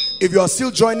heaven. If you are still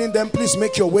joining them, please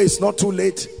make your way. It's not too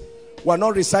late. We're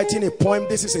not reciting a poem.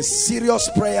 This is a serious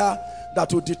prayer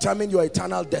that will determine your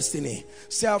eternal destiny.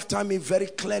 Say after me very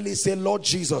clearly. Say, Lord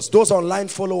Jesus. Those online,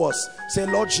 follow us. Say,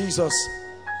 Lord Jesus,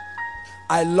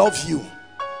 I love you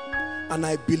and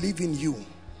I believe in you.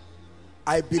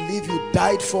 I believe you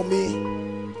died for me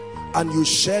and you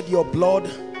shed your blood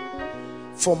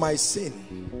for my sin.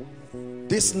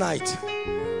 This night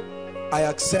I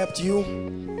accept you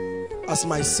as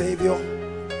my Savior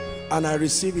and I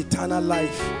receive eternal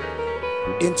life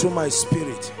into my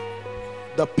spirit.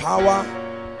 The power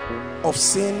of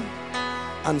sin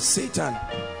and Satan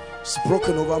is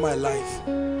broken over my life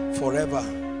forever.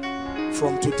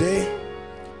 From today,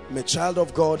 I'm a child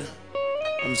of God.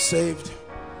 I'm saved.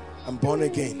 I'm born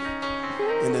again.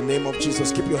 In the name of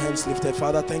Jesus, keep your hands lifted.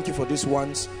 Father, thank you for these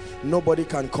ones. Nobody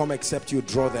can come except you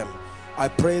draw them. I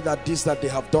pray that this that they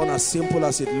have done, as simple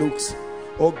as it looks,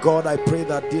 oh God, I pray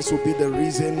that this will be the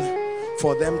reason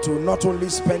for them to not only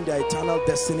spend their eternal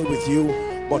destiny with you,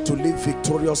 but to live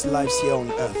victorious lives here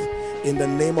on earth. In the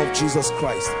name of Jesus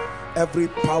Christ, every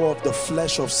power of the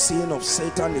flesh, of sin, of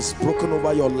Satan is broken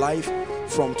over your life.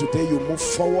 From today you move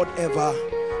forward ever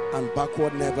and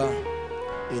backward never.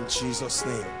 In Jesus'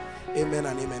 name, amen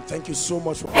and amen. Thank you so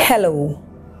much. Hello.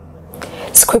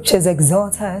 Scriptures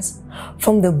exhort us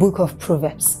from the book of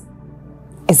Proverbs.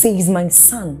 It says, my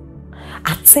son,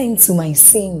 attend to my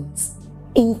sayings,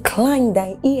 incline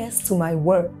thy ears to my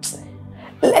words,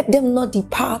 let them not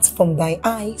depart from thy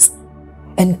eyes,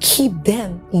 and keep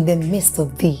them in the midst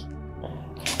of thee.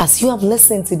 As you have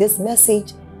listened to this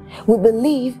message, we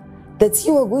believe that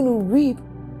you are going to reap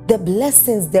the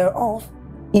blessings thereof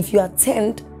if you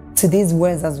attend to these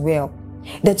words as well.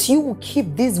 That you will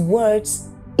keep these words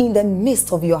in the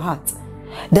midst of your heart.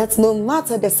 That no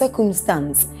matter the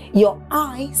circumstance, your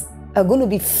eyes are going to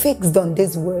be fixed on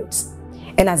these words.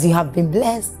 And as you have been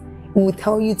blessed, we will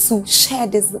tell you to share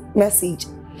this message.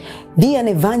 Be an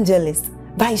evangelist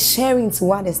by sharing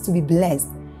to others to be blessed.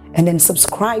 And then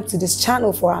subscribe to this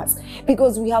channel for us,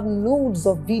 because we have loads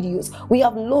of videos, we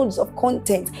have loads of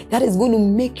content that is going to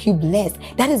make you blessed,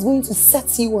 that is going to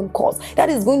set you on course, that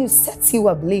is going to set you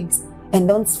ablaze. And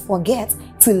don't forget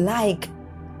to like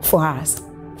for us.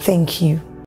 Thank you.